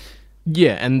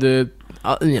 And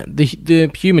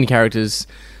the human characters,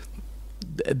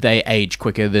 they age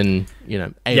quicker than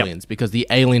aliens, because the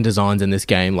alien designs in this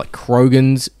game, like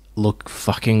Krogans, look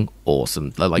fucking awesome.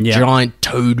 They're giant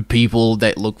toad people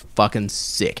that look fucking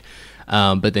sick.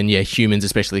 But then, humans,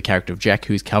 especially the character of Jack,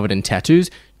 who's covered in tattoos.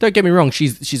 Don't get me wrong,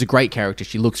 she's a great character.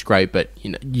 She looks great, but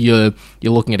you're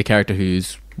looking at a character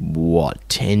who's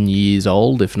 10 years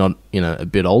old, if not a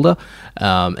bit older,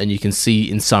 and you can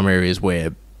see in some areas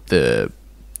where the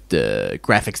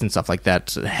graphics and stuff like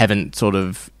that haven't sort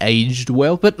of aged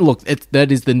well. But look, that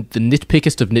is the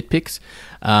nitpickest of nitpicks.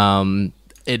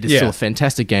 It is still a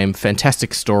fantastic game,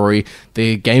 fantastic story.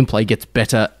 The gameplay gets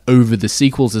better over the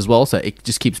sequels as well, so it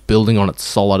just keeps building on its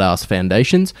solid-ass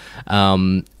foundations.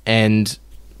 And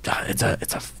it's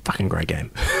a fucking great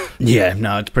game.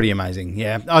 It's pretty amazing.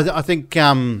 I think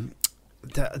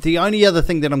the only other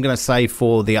thing that I'm going to say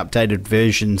for the updated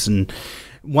versions and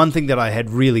one thing that I had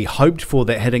really hoped for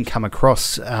that hadn't come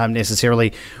across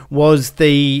necessarily was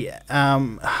the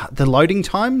loading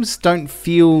times don't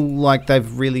feel like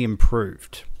they've really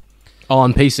improved. Oh,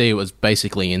 on PC it was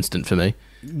basically instant for me.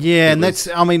 Yeah,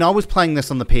 I was playing this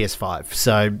on the PS5,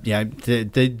 so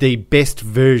the best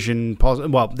version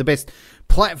possible, the best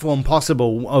platform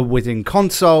possible within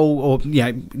console, or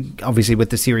obviously with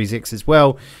the Series X as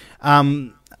well.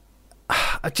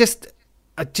 I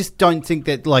just don't think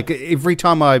that, like, every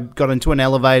time I got into an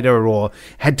elevator or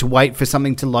had to wait for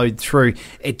something to load through,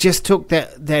 it just took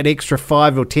that extra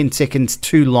 5 or 10 seconds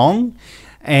too long.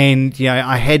 And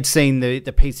I had seen the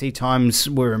PC times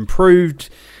were improved,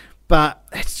 but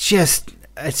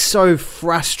it's so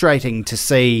frustrating to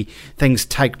see things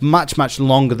take much, much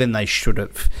longer than they should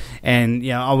have. And,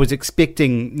 I was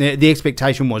expecting, the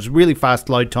expectation was really fast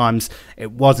load times.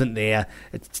 It wasn't there.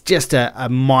 It's just a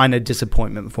minor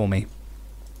disappointment for me.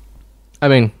 I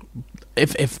mean,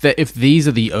 if these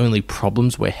are the only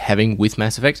problems we're having with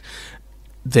Mass Effect,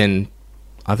 then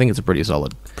I think it's a pretty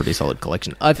solid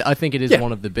collection. I think it is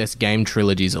one of the best game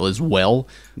trilogies as well.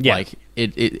 Yeah. Like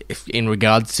if in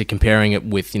regards to comparing it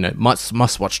with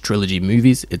must-watch trilogy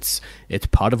movies, it's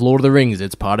part of Lord of the Rings,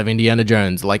 it's part of Indiana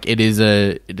Jones. Like it is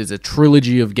a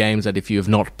trilogy of games that if you have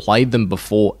not played them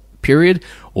before, period,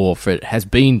 or if it has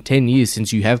been 10 years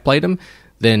since you have played them,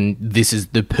 then this is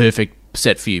the perfect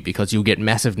set for you, because you'll get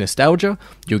massive nostalgia,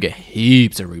 you'll get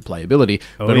heaps of replayability,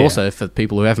 but also for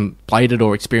people who haven't played it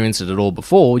or experienced it at all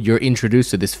before, you're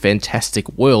introduced to this fantastic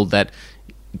world that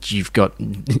you've got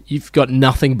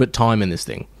nothing but time in this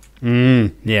thing.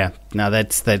 Yeah, no,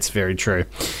 that's very true.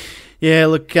 Yeah,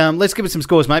 look, let's give it some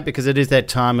scores, mate, because it is that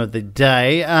time of the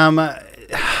day.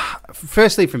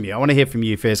 Firstly, from you, I want to hear from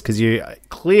you first, because you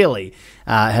clearly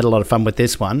had a lot of fun with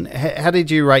this one. How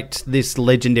did you rate this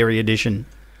Legendary Edition?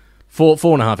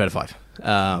 4.5 out of 5.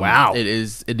 Wow. It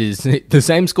is the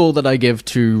same score that I give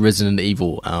to Resident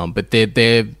Evil, but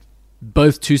they're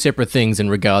both two separate things in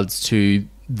regards to,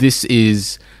 this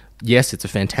is, yes, it's a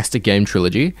fantastic game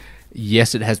trilogy.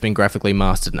 Yes, it has been graphically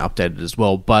mastered and updated as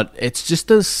well, but it's just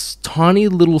those tiny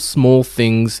little small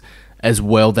things as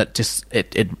well that just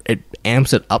it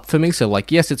amps it up for me. So,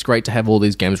 like, yes, it's great to have all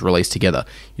these games released together.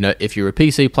 If you're a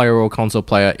PC player or a console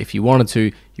player, if you wanted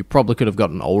to, you probably could have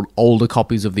gotten older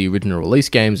copies of the original release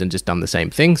games and just done the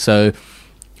same thing. So,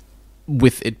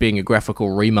 with it being a graphical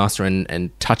remaster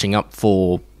and touching up,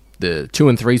 for the 2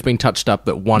 and 3's been touched up,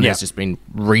 but 1 has just been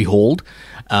rehauled.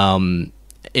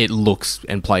 It looks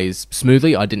and plays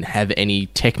smoothly. I didn't have any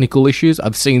technical issues.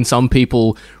 I've seen some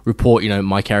people report,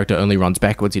 my character only runs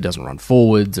backwards, he doesn't run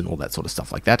forwards, and all that sort of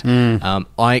stuff like that.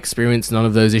 I experienced none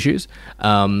of those issues.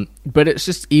 But it's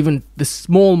just even the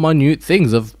small, minute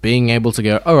things of being able to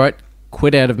go, all right,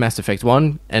 quit out of Mass Effect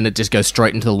 1, and it just goes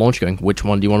straight into the launch going, which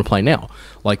one do you want to play now?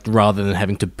 Like, rather than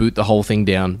having to boot the whole thing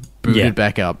down, boot it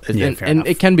back up. And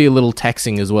it can be a little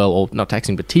taxing as well, or not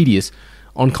taxing, but tedious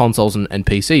on consoles and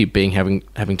PC,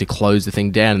 having to close the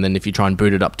thing down, and then if you try and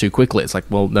boot it up too quickly, it's like,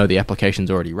 well, no, the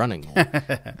application's already running, or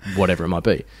whatever it might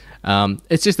be.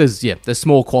 It's just there's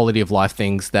small quality of life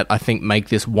things that I think make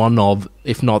this one of,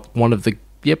 if not one of the,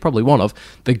 probably one of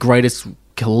the greatest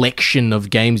collection of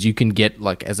games you can get,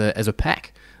 like as a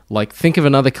pack. Like, think of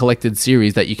another collected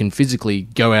series that you can physically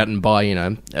go out and buy,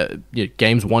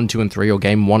 games 1, 2, and 3, or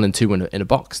game 1 and 2 in a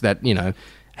box that,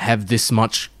 have this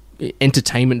much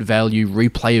entertainment value,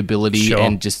 replayability,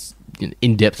 and just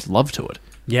in-depth love to it.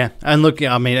 Yeah, and look,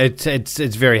 I mean, it's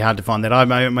very hard to find that.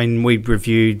 I mean, we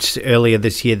reviewed earlier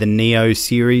this year the Neo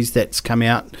series that's come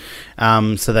out.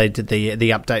 So they did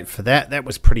the update for that. That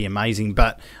was pretty amazing.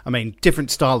 But I mean, different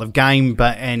style of game,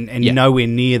 but and nowhere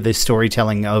near the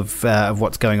storytelling of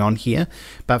what's going on here.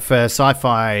 But for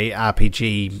sci-fi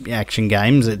RPG action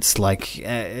games, it's like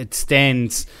it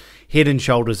stands head and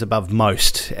shoulders above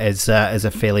most as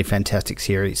a fairly fantastic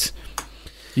series.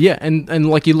 Yeah, and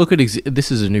like, you look at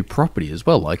this is a new property as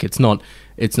well. Like, it's not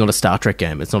a Star Trek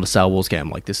game, it's not a Star Wars game.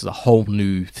 Like, this is a whole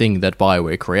new thing that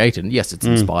BioWare created. And yes, it's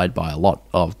inspired by a lot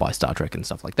by Star Trek and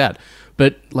stuff like that.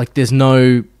 But like, there's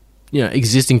no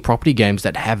existing property games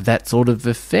that have that sort of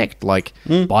effect. Like,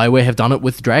 BioWare have done it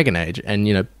with Dragon Age,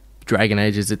 and Dragon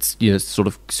Age is its sort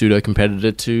of pseudo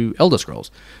competitor to Elder Scrolls.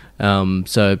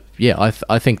 So yeah,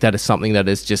 I think that is something that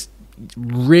is just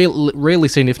rarely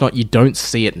seen. If not, you don't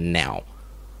see it now.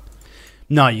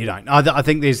 No, you don't. I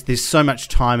think there's so much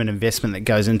time and investment that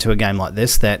goes into a game like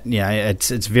this that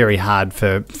it's very hard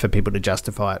for people to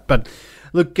justify it. But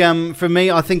look, for me,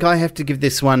 I think I have to give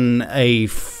this one a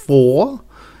 4.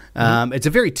 It's a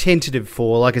very tentative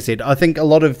 4. Like I said, I think a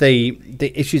lot of the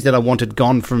issues that I wanted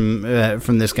gone from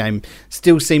this game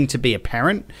still seem to be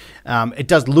apparent. It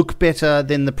does look better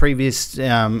than the previous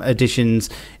editions.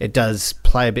 It does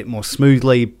play a bit more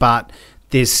smoothly, but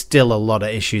there's still a lot of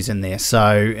issues in there.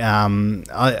 So,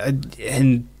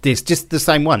 and there's just the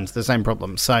same ones, the same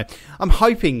problems. So I'm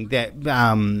hoping that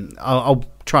I'll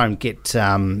try and get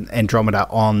Andromeda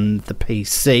on the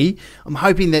PC. I'm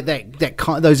hoping that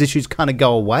those issues kind of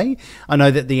go away. I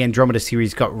know that the Andromeda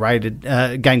series got rated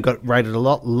a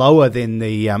lot lower than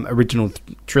the original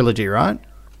trilogy, right?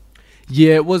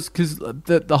 Yeah, it was because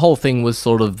the whole thing was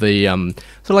sort of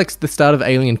like the start of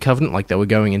Alien Covenant. Like they were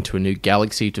going into a new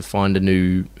galaxy to find a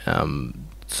new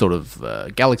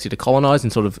galaxy to colonize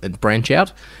and sort of branch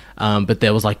out. But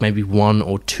there was like maybe 1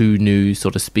 or 2 new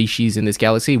sort of species in this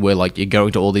galaxy where like you're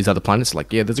going to all these other planets.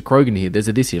 Like, yeah, there's a Krogan here, there's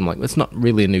a this here. I'm like, that's not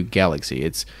really a new galaxy.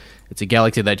 It's a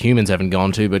galaxy that humans haven't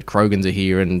gone to, but Krogans are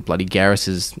here and bloody Garrus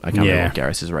is... I can't remember what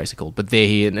Garrus' race are called, but they're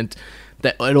here. And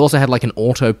it also had like an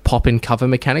auto pop-in cover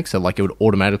mechanic, so like it would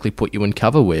automatically put you in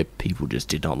cover where people just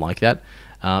did not like that.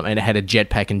 And it had a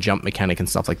jetpack and jump mechanic and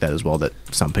stuff like that as well that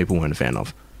some people weren't a fan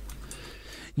of.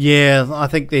 Yeah, I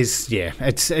think it's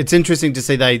interesting to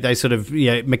see they sort of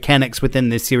mechanics within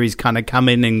this series kind of come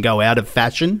in and go out of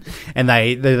fashion, and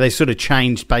they sort of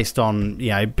change based on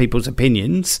people's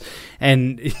opinions,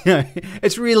 and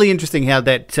it's really interesting how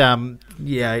that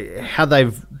how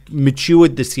they've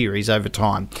matured the series over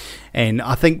time. And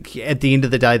I think at the end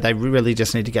of the day, they really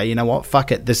just need to go, you know what, fuck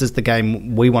it, this is the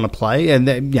game we want to play, and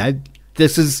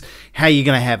this is how you're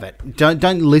going to have it.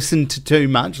 Don't listen to too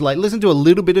much. Like, listen to a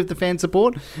little bit of the fan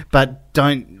support, but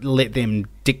don't let them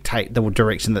dictate the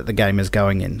direction that the game is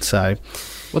going in. So,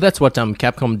 well, that's what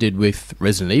Capcom did with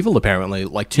Resident Evil, apparently.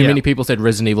 Like, too many people said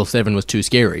Resident Evil 7 was too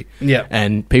scary. Yeah.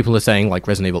 And people are saying, like,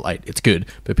 Resident Evil 8, it's good,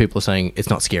 but people are saying it's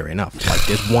not scary enough. Like,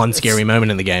 there's one scary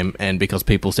moment in the game, and because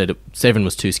people said 7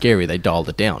 was too scary, they dialed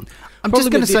it down. I'm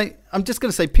just going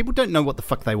to say people don't know what the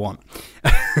fuck they want.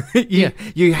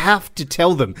 You have to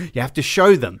tell them. You have to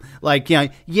show them. Like,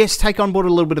 yes, take on board a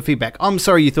little bit of feedback. I'm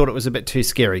sorry you thought it was a bit too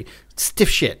scary. Stiff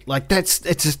shit. Like,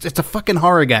 it's a fucking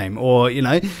horror game. Or,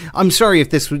 I'm sorry if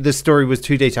this story was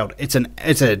too detailed. That's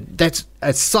a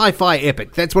sci-fi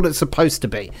epic. That's what it's supposed to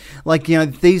be. Like,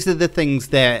 these are the things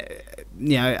that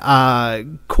are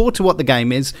core to what the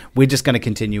game is. We're just going to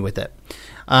continue with it.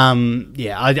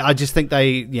 I just think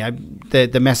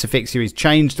the Mass Effect series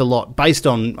changed a lot based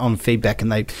on feedback, and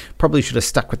they probably should have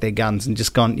stuck with their guns and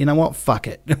just gone, you know what, fuck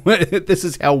it. This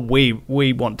is how we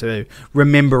want to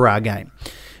remember our game.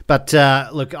 But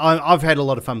look, I've had a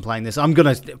lot of fun playing this. I'm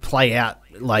going to play out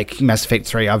like Mass Effect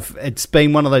 3. It's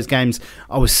been one of those games.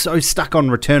 I was so stuck on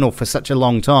Returnal for such a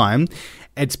long time.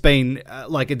 It's been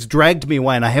it's dragged me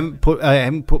away, and I haven't put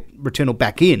Returnal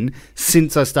back in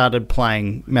since I started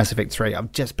playing Mass Effect 3.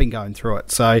 I've just been going through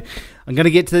it, so I'm going to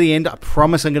get to the end. I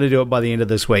promise I'm going to do it by the end of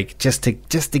this week, just to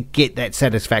get that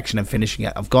satisfaction of finishing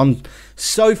it. I've gone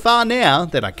so far now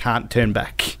that I can't turn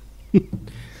back.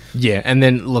 Yeah, and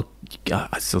then look,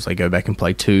 I still say go back and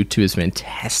play 2. 2 is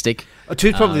fantastic. 2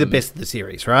 is probably the best of the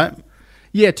series, right?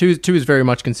 Yeah, 2 is very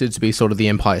much considered to be sort of the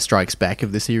Empire Strikes Back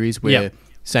of the series, where. Yep.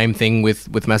 Same thing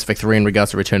with Mass Effect 3 in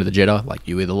regards to Return of the Jedi. Like,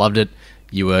 you either loved it,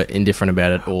 you were indifferent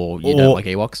about it, or you don't like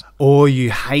Ewoks. Or you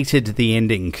hated the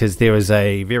ending, because there was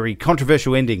a very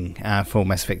controversial ending for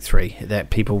Mass Effect 3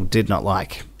 that people did not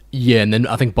like. Yeah, and then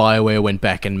I think BioWare went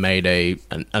back and made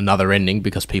another ending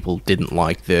because people didn't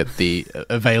like the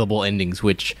available endings,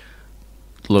 which,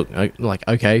 look, like,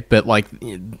 okay, but, like,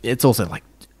 it's also, like,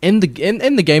 end the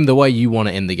game the way you want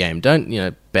to end the game.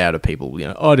 Don't bow to people.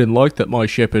 I didn't like that my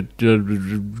Shepard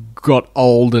got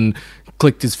old and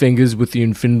clicked his fingers with the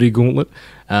Infinity Gauntlet.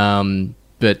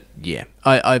 But yeah,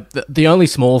 the only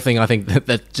small thing I think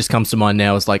that just comes to mind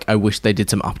now is like I wish they did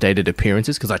some updated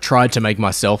appearances, because I tried to make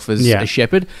myself as a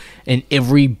Shepard, and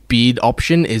every beard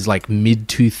option is like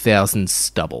mid-2000s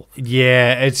stubble.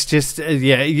 Yeah, it's just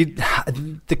the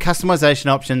customization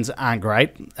options aren't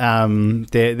great.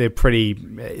 They're pretty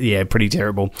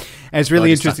terrible. And it's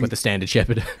really interesting with the standard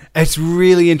Shepard. It's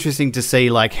really interesting to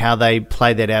see like how they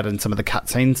play that out in some of the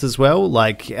cutscenes as well.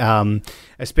 Like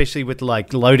especially with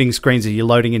like loading screens that you're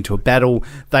loading into a battle,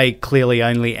 they clearly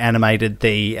only animated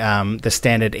the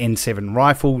standard N7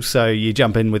 rifle. So you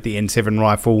jump in with the N7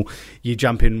 rifle, you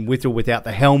jump in with or without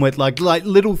the helmet, like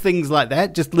little things like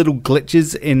that, just little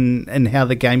glitches in how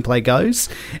the gameplay goes.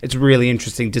 It's really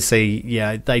interesting to see.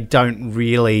 They don't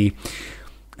really.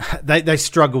 They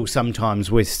struggle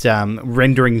sometimes with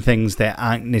rendering things that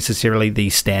aren't necessarily the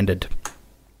standard.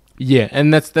 Yeah,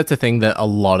 and that's a thing that a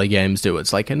lot of games do.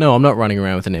 It's like, no, I'm not running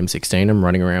around with an M16. I'm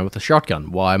running around with a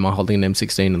shotgun. Why am I holding an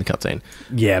M16 in the cutscene?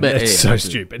 Yeah, but it's so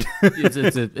stupid.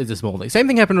 It's a small thing. Same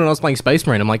thing happened when I was playing Space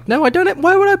Marine. I'm like, no, I don't.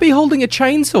 Why would I be holding a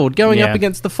chainsaw going up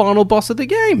against the final boss of the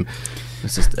game?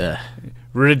 It's just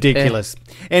ridiculous.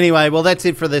 Anyway, well, that's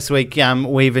it for this week.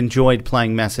 We've enjoyed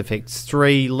playing Mass Effect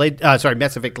 3,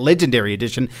 Mass Effect Legendary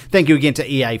Edition. Thank you again to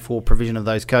EA for provision of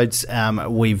those codes.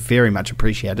 We very much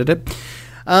appreciated it.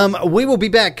 We will be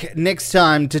back next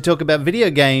time to talk about video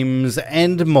games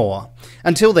and more.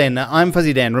 Until then, I'm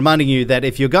Fuzzy Dan, reminding you that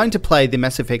if you're going to play the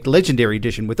Mass Effect Legendary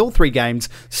Edition with all 3 games,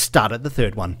 start at the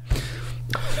 3rd one.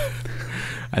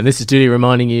 And this is Duty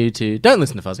reminding you to don't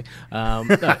listen to Fuzzy. No,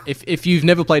 if you've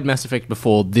never played Mass Effect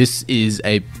before, this is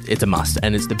it's a must,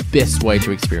 and it's the best way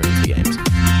to experience the games.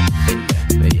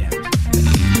 Yeah.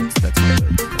 That's my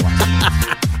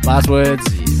words. Last words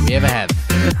we ever have.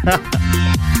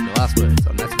 The last words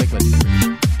on that.